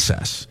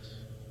process.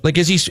 Like,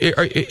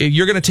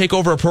 you're going to take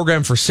over a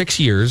program for 6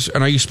 years,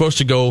 and are you supposed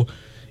to go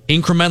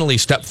incrementally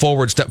step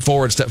forward, step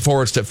forward, step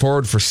forward, step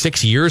forward for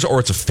 6 years, or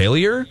it's a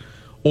failure?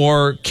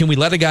 Or can we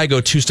let a guy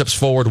go 2 steps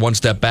forward, 1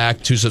 step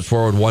back, 2 steps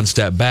forward, 1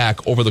 step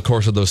back over the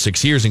course of those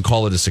 6 years and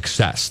call it a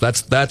success?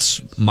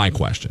 That's my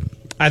question.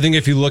 I think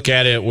if you look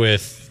at it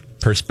with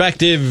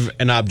perspective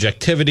and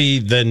objectivity,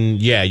 then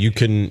yeah, you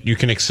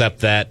can accept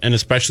that, and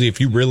especially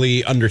if you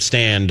really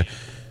understand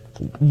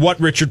what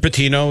Richard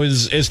Pitino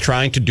is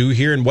trying to do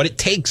here, and what it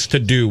takes to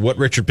do what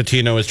Richard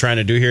Pitino is trying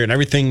to do here, and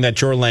everything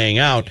that you're laying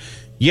out.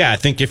 Yeah, I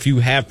think if you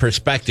have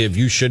perspective,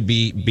 you should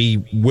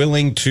be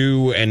willing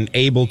to and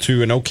able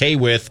to and okay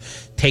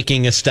with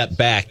taking a step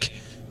back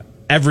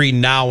every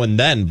now and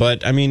then.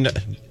 But I mean,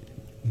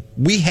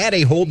 we had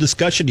a whole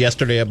discussion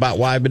yesterday about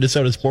why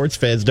Minnesota sports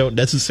fans don't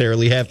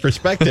necessarily have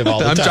perspective all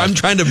the time. I'm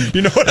trying to,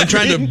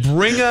 to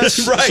bring us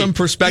some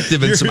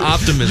perspective and some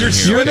optimism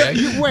here.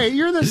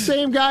 You're the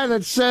same guy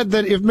that said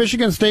that if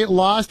Michigan State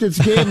lost its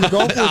game, the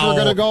Gophers were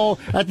going to go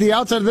at the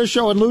outside of this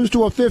show and lose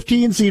to a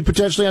 15 seed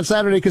potentially on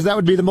Saturday because that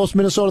would be the most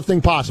Minnesota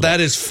thing possible. That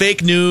is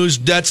fake news.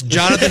 That's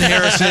Jonathan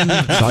Harrison.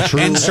 Not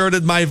true.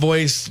 Inserted my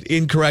voice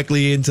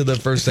incorrectly into the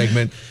first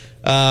segment.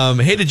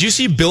 Hey, did you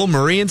see Bill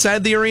Murray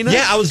inside the arena?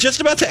 Yeah, I was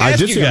just about to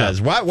ask you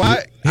guys.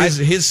 Why?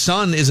 His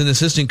son is an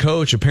assistant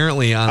coach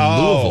apparently on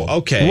Louisville.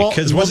 Okay.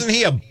 Because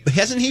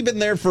hasn't he been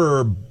there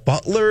for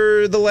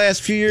Butler the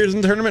last few years in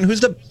the tournament?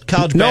 Who's the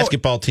college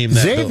basketball team?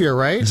 Xavier,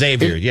 right?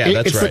 Xavier,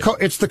 that's right.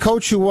 It's the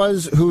coach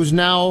who's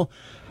now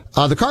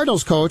the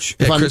Cardinals coach,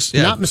 if I'm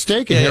not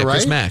mistaken here, right?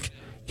 Chris Mack.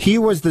 He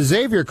was the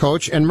Xavier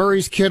coach, and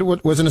Murray's kid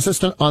was an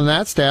assistant on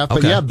that staff.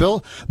 But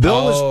Bill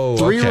was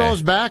three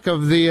rows back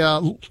of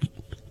the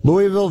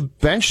Louisville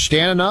bench,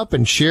 standing up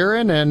and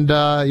cheering, and it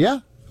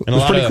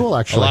was pretty cool,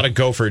 actually. A lot of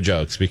Gopher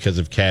jokes because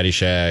of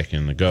Caddyshack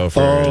and the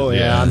Gophers. Oh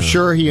yeah, I'm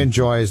sure he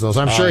enjoys those.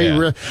 I'm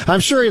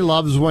sure he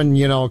loves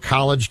when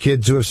college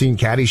kids who have seen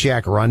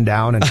Caddyshack run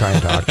down and try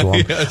and talk to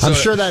him. I'm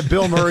sure that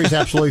Bill Murray's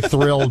absolutely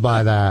thrilled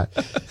by that.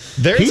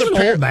 He's an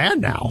old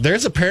man now.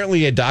 There's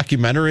apparently a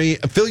documentary.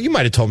 Phil, you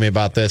might have told me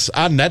about this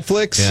on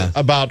Netflix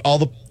about all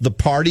the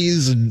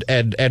parties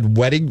and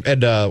wedding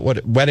and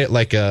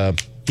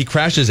he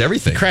crashes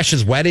everything. He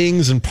crashes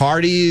weddings and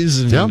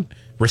parties and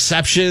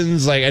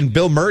receptions. And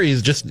Bill Murray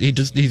is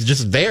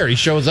just there. He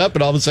shows up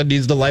and all of a sudden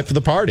he's the life of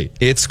the party.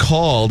 It's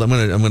called. I'm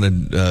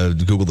gonna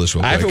Google this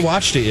real quick. I haven't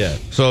watched it yet.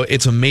 So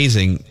it's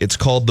amazing. It's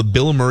called The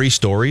Bill Murray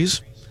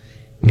Stories.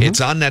 Mm-hmm.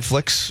 It's on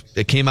Netflix.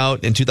 It came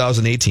out in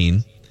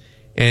 2018,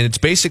 and it's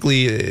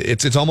basically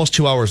it's almost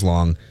 2 hours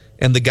long.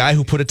 And the guy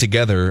who put it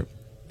together.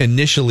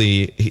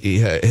 Initially,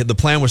 the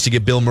plan was to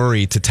get Bill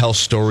Murray to tell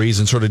stories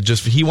and sort of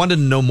he wanted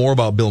to know more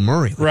about Bill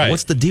Murray. Right.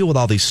 What's the deal with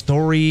all these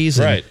stories?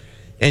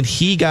 And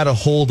he got a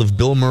hold of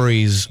Bill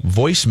Murray's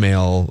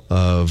voicemail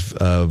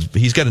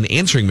he's got an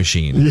answering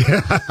machine.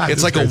 Yeah,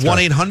 it's like a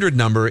 1-800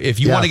 number. If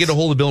you want to get a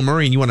hold of Bill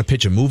Murray and you want to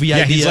pitch a movie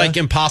idea. He's like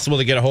impossible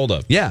to get a hold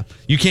of. Yeah.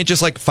 You can't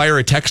just fire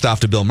a text off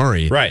to Bill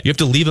Murray. Right. You have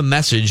to leave a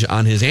message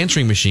on his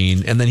answering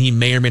machine and then he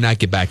may or may not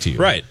get back to you.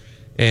 Right.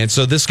 And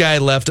so this guy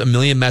left 1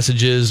 million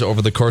messages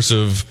over the course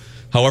of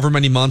however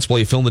many months while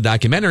he filmed the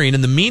documentary. And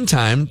in the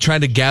meantime,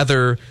 trying to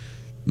gather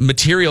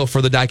material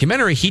for the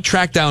documentary, he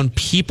tracked down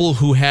people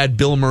who had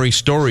Bill Murray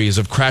stories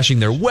of crashing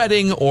their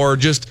wedding or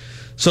just...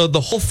 So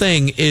the whole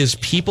thing is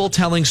people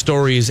telling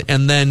stories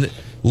and then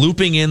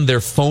looping in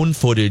their phone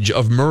footage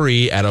of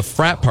Murray at a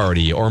frat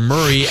party or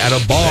Murray at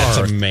a bar.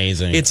 That's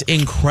amazing. It's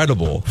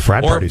incredible.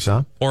 Frat parties,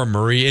 huh? Or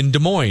Murray in Des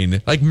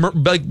Moines. Like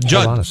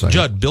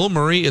Judd, Bill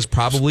Murray is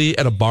probably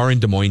at a bar in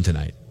Des Moines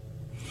tonight.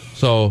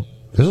 So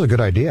this is a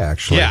good idea,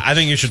 actually. Yeah, I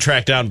think you should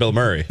track down Bill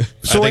Murray.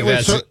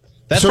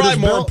 That's probably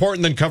more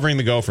important than covering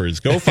the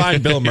Gophers. Go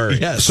find Bill Murray.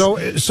 Yes.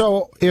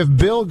 So if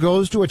Bill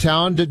goes to a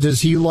town,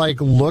 does he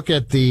look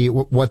at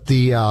what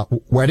the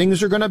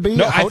weddings are going to be?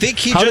 No, I think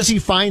how does he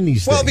find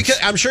these things? Well, because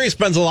I'm sure he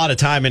spends a lot of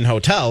time in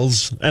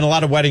hotels, and a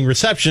lot of wedding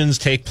receptions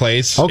take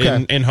place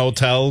in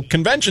hotel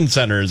convention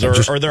centers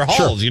or their halls.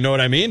 Sure. You know what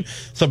I mean?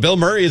 So Bill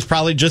Murray is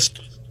probably just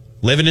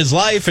living his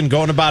life and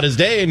going about his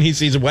day, and he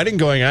sees a wedding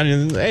going on,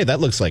 and hey, that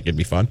looks like it'd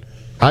be fun.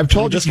 I've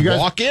told you guys,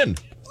 walk in.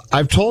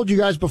 I've told you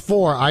guys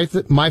before,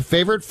 my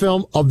favorite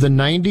film of the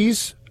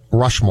 90s,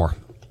 Rushmore.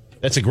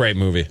 That's a great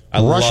movie. I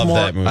love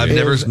that movie.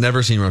 I've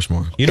never seen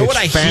Rushmore. You know what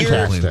I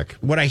fantastic. hear?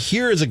 What I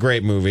hear is a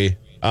great movie,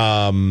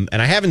 and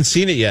I haven't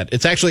seen it yet.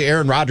 It's actually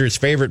Aaron Rodgers'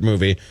 favorite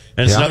movie,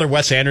 and it's another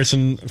Wes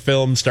Anderson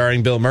film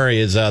starring Bill Murray,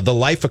 is The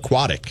Life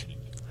Aquatic.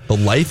 The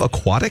Life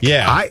Aquatic?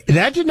 Yeah.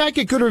 That did not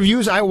get good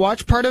reviews. I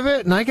watched part of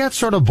it, and I got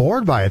sort of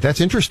bored by it.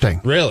 That's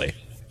interesting. Really?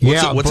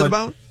 What's it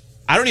about?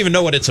 I don't even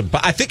know what it's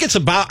about. I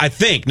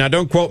think, now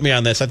don't quote me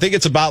on this, I think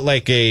it's about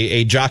like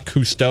a Jacques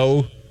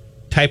Cousteau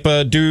type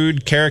of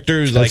dude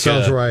character. That like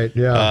sounds right,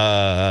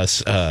 yeah.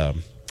 I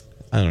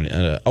don't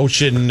know,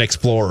 ocean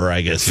explorer,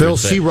 I guess. Phil,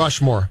 see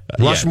Rushmore.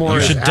 Rushmore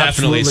you should is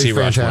definitely see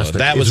fantastic. Rushmore.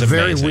 That was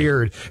very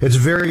weird. It's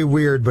very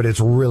weird, but it's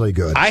really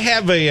good. I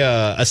have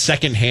a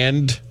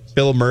secondhand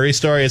Bill Murray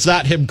story. It's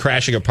not him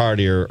crashing a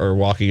party or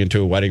walking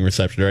into a wedding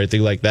reception or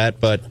anything like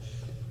that, but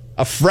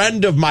a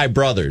friend of my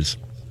brother's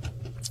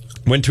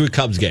went to a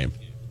Cubs game,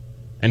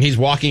 and he's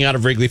walking out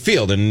of Wrigley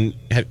Field, and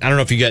I don't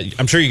know if you guys,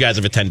 I'm sure you guys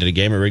have attended a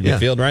game at Wrigley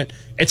Field, right?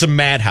 It's a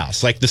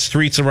madhouse. Like the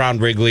streets around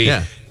Wrigley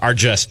are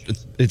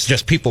it's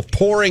just people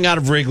pouring out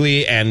of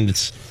Wrigley, and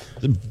it's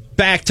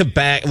back to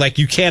back. Like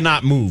you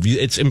cannot move.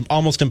 It's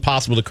almost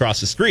impossible to cross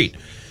the street.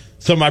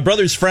 So my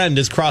brother's friend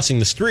is crossing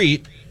the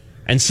street,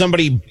 and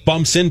somebody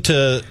bumps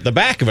into the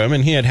back of him,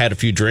 and he had a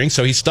few drinks,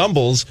 so he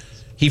stumbles,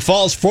 he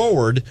falls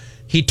forward.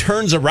 He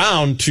turns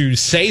around to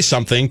say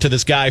something to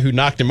this guy who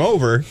knocked him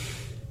over,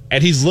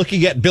 and he's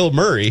looking at Bill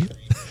Murray.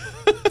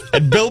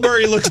 And Bill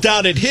Murray looks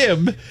down at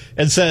him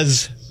and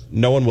says,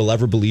 "No one will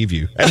ever believe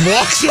you," and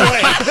walks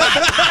away.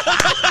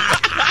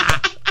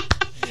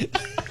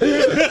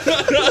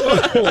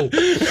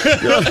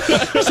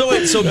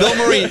 So Bill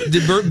Murray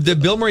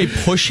did Bill Murray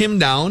push him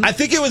down? I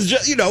think it was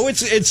just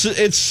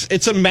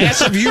it's a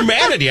massive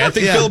humanity. I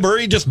think Bill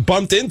Murray just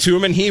bumped into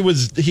him, and he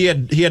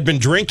had been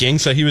drinking,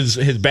 so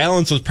his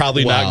balance was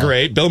probably not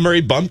great. Bill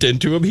Murray bumped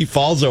into him. He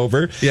falls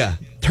over. Yeah.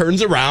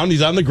 Turns around.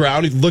 He's on the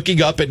ground. He's looking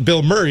up at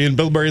Bill Murray, and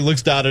Bill Murray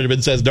looks down at him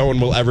and says, "No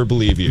one will ever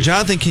believe you."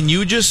 Jonathan, can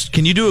you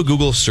do a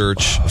Google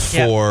search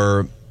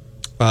for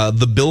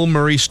the Bill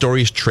Murray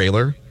Stories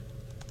trailer?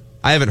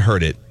 I haven't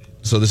heard it,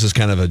 so this is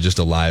kind of just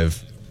a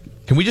live.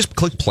 Can we just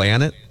click play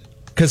on it?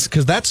 Because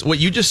that's what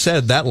you just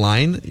said. That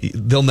line,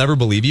 "They'll never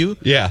believe you."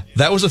 Yeah,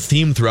 that was a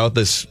theme throughout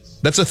this.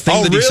 That's a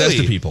thing that he says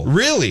to people.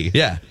 Really?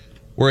 Yeah,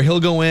 where he'll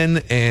go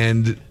in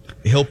and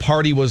he'll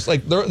party. Was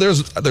like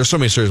there's so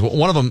many stories.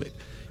 One of them.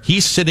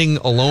 He's sitting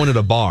alone at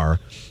a bar,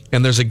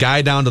 and there's a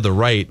guy down to the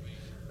right.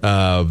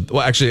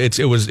 Well, actually,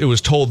 it was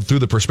told through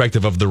the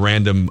perspective of the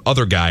random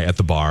other guy at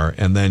the bar,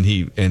 and then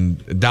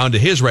down to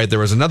his right there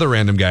was another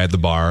random guy at the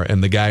bar,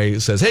 and the guy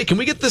says, "Hey, can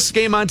we get this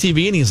game on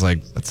TV?" And he's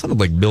like, "That sounded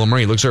like Bill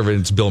Murray." He looks over, and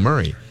it's Bill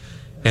Murray,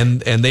 and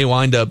they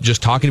wind up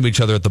just talking to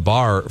each other at the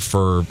bar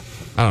for,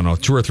 I don't know,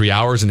 2 or 3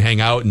 hours and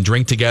hang out and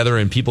drink together,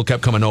 and people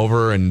kept coming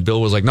over, and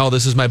Bill was like, "No,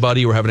 this is my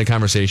buddy. We're having a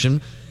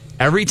conversation."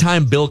 Every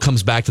time Bill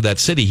comes back to that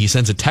city, he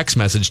sends a text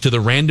message to the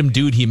random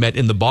dude he met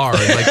in the bar,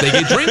 and like they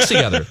get drinks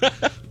together. All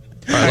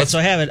right, so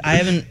I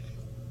haven't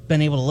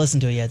been able to listen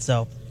to it yet,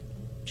 so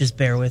just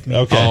bear with me.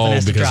 Okay. Oh,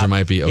 because there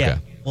might be. Okay. Yeah,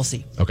 we'll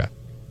see. Okay.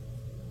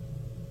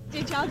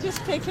 Did y'all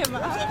just pick him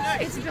up?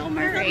 It's Bill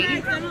Murray.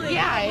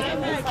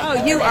 Yeah.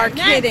 Oh, you are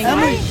kidding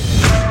me.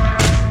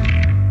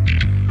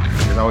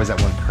 There's always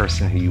that one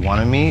person who you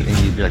want to meet, and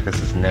you'd be like,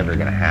 this is never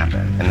going to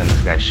happen. And then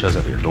this guy shows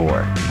up at your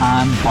door.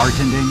 I'm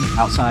bartending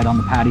outside on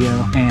the patio,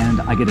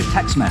 and I get a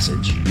text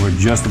message. We're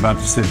just about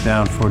to sit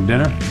down for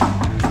dinner.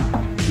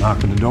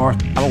 Knock on the door.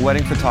 I'm a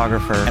wedding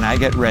photographer, and I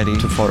get ready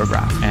to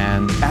photograph.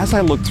 And as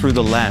I look through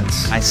the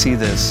lens, I see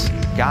this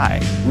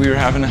guy. We were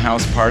having a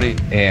house party,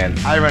 and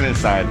I run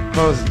inside,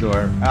 close the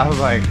door. I was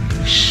like,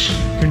 shh,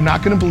 you're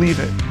not going to believe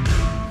it.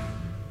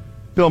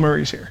 Bill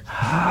Murray's here.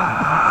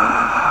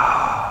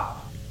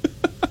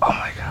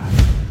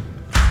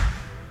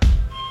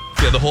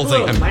 Yeah, the whole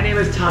thing. My name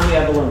is Tommy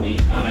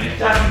Avalone. I'm a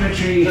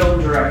documentary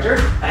film director,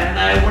 and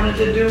I wanted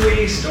to do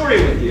a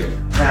story with you.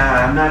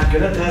 I'm not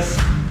good at this.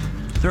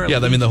 Yeah,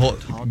 I mean the whole.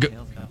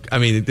 I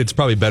mean, it's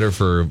probably better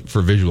for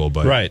visual,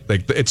 but right,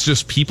 like it's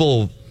just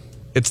people.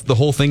 It's the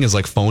whole thing is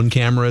like phone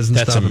cameras and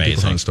That's stuff. Amazing. And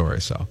people telling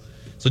stories.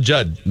 So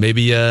Judd,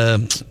 maybe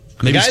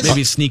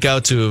sneak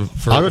out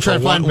for I'll go try to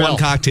find one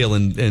cocktail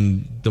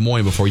in Des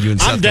Moines before you and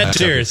Seth. I'm dead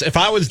serious. If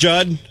I was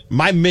Judd,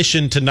 my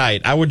mission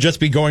tonight, I would just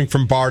be going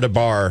from bar to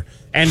bar,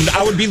 and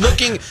I would be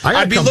looking.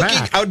 I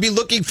would be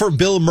looking for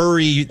Bill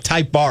Murray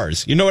type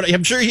bars. You know what?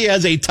 I'm sure he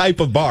has a type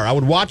of bar. I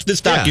would watch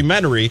this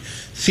documentary,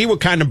 see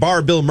what kind of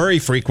bar Bill Murray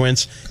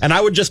frequents, and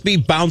I would just be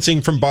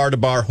bouncing from bar to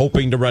bar,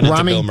 hoping to run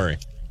into Bill Murray.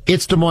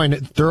 It's Des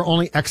Moines. There are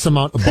only X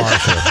amount of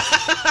bars here.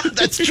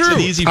 That's true.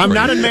 I'm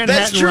not in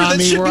Manhattan,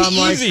 Rami, where I'm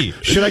like, easy.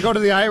 Should I go to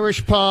the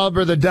Irish pub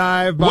or the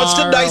dive bar? What's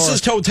the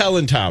nicest hotel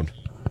in town?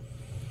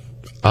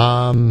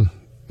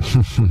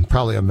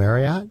 Probably a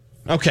Marriott.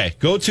 Okay,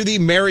 go to the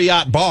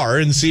Marriott bar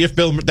and see if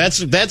Bill.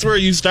 That's where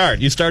you start.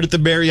 You start at the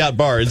Marriott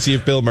bar and see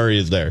if Bill Murray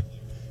is there.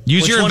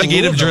 Use your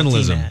investigative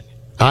journalism.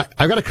 I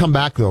got to come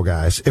back, though,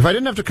 guys. If I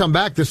didn't have to come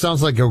back, this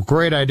sounds like a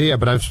great idea,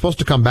 but I'm supposed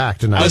to come back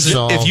tonight. Listen,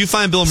 so if you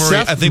find Bill Murray,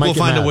 I think we'll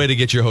find a way to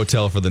get your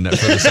hotel for the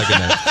second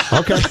night.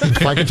 Okay,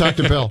 if I can talk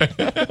to Bill.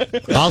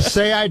 I'll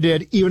say I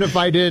did, even if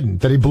I didn't,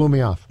 that he blew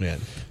me off.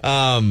 Man.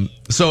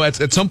 So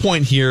at some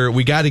point here,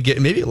 we got to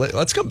get, maybe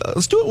let's do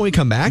it when we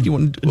come back. Go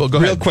ahead.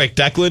 Real quick,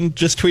 Declan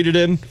just tweeted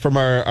in from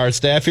our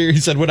staff here. He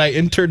said, when I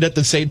interned at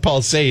the St.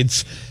 Paul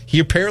Saints, he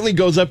apparently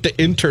goes up to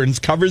interns,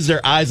 covers their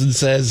eyes, and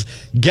says,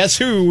 guess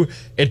who?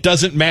 It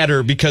doesn't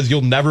matter because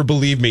you'll never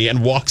believe me,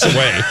 and walks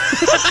away.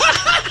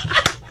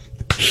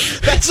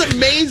 That's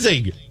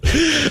amazing.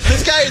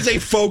 This guy is a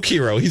folk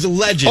hero. He's a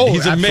legend.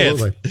 He's a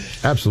myth.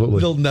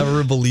 Absolutely. They'll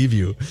never believe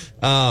you.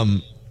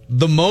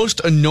 The most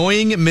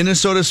annoying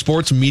Minnesota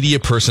sports media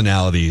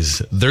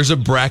personalities. There's a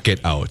bracket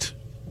out.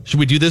 Should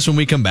we do this when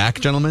we come back,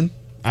 gentlemen?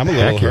 I'm a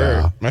little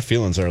hurt. Yeah. My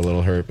feelings are a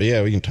little hurt, but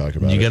yeah, we can talk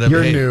about it.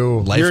 You're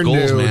new. Life You're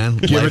goals, new. man.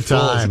 Give it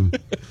time.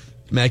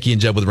 Mackey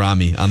and Judd with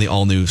Rami on the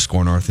all-new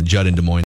Score North and Judd in Des Moines.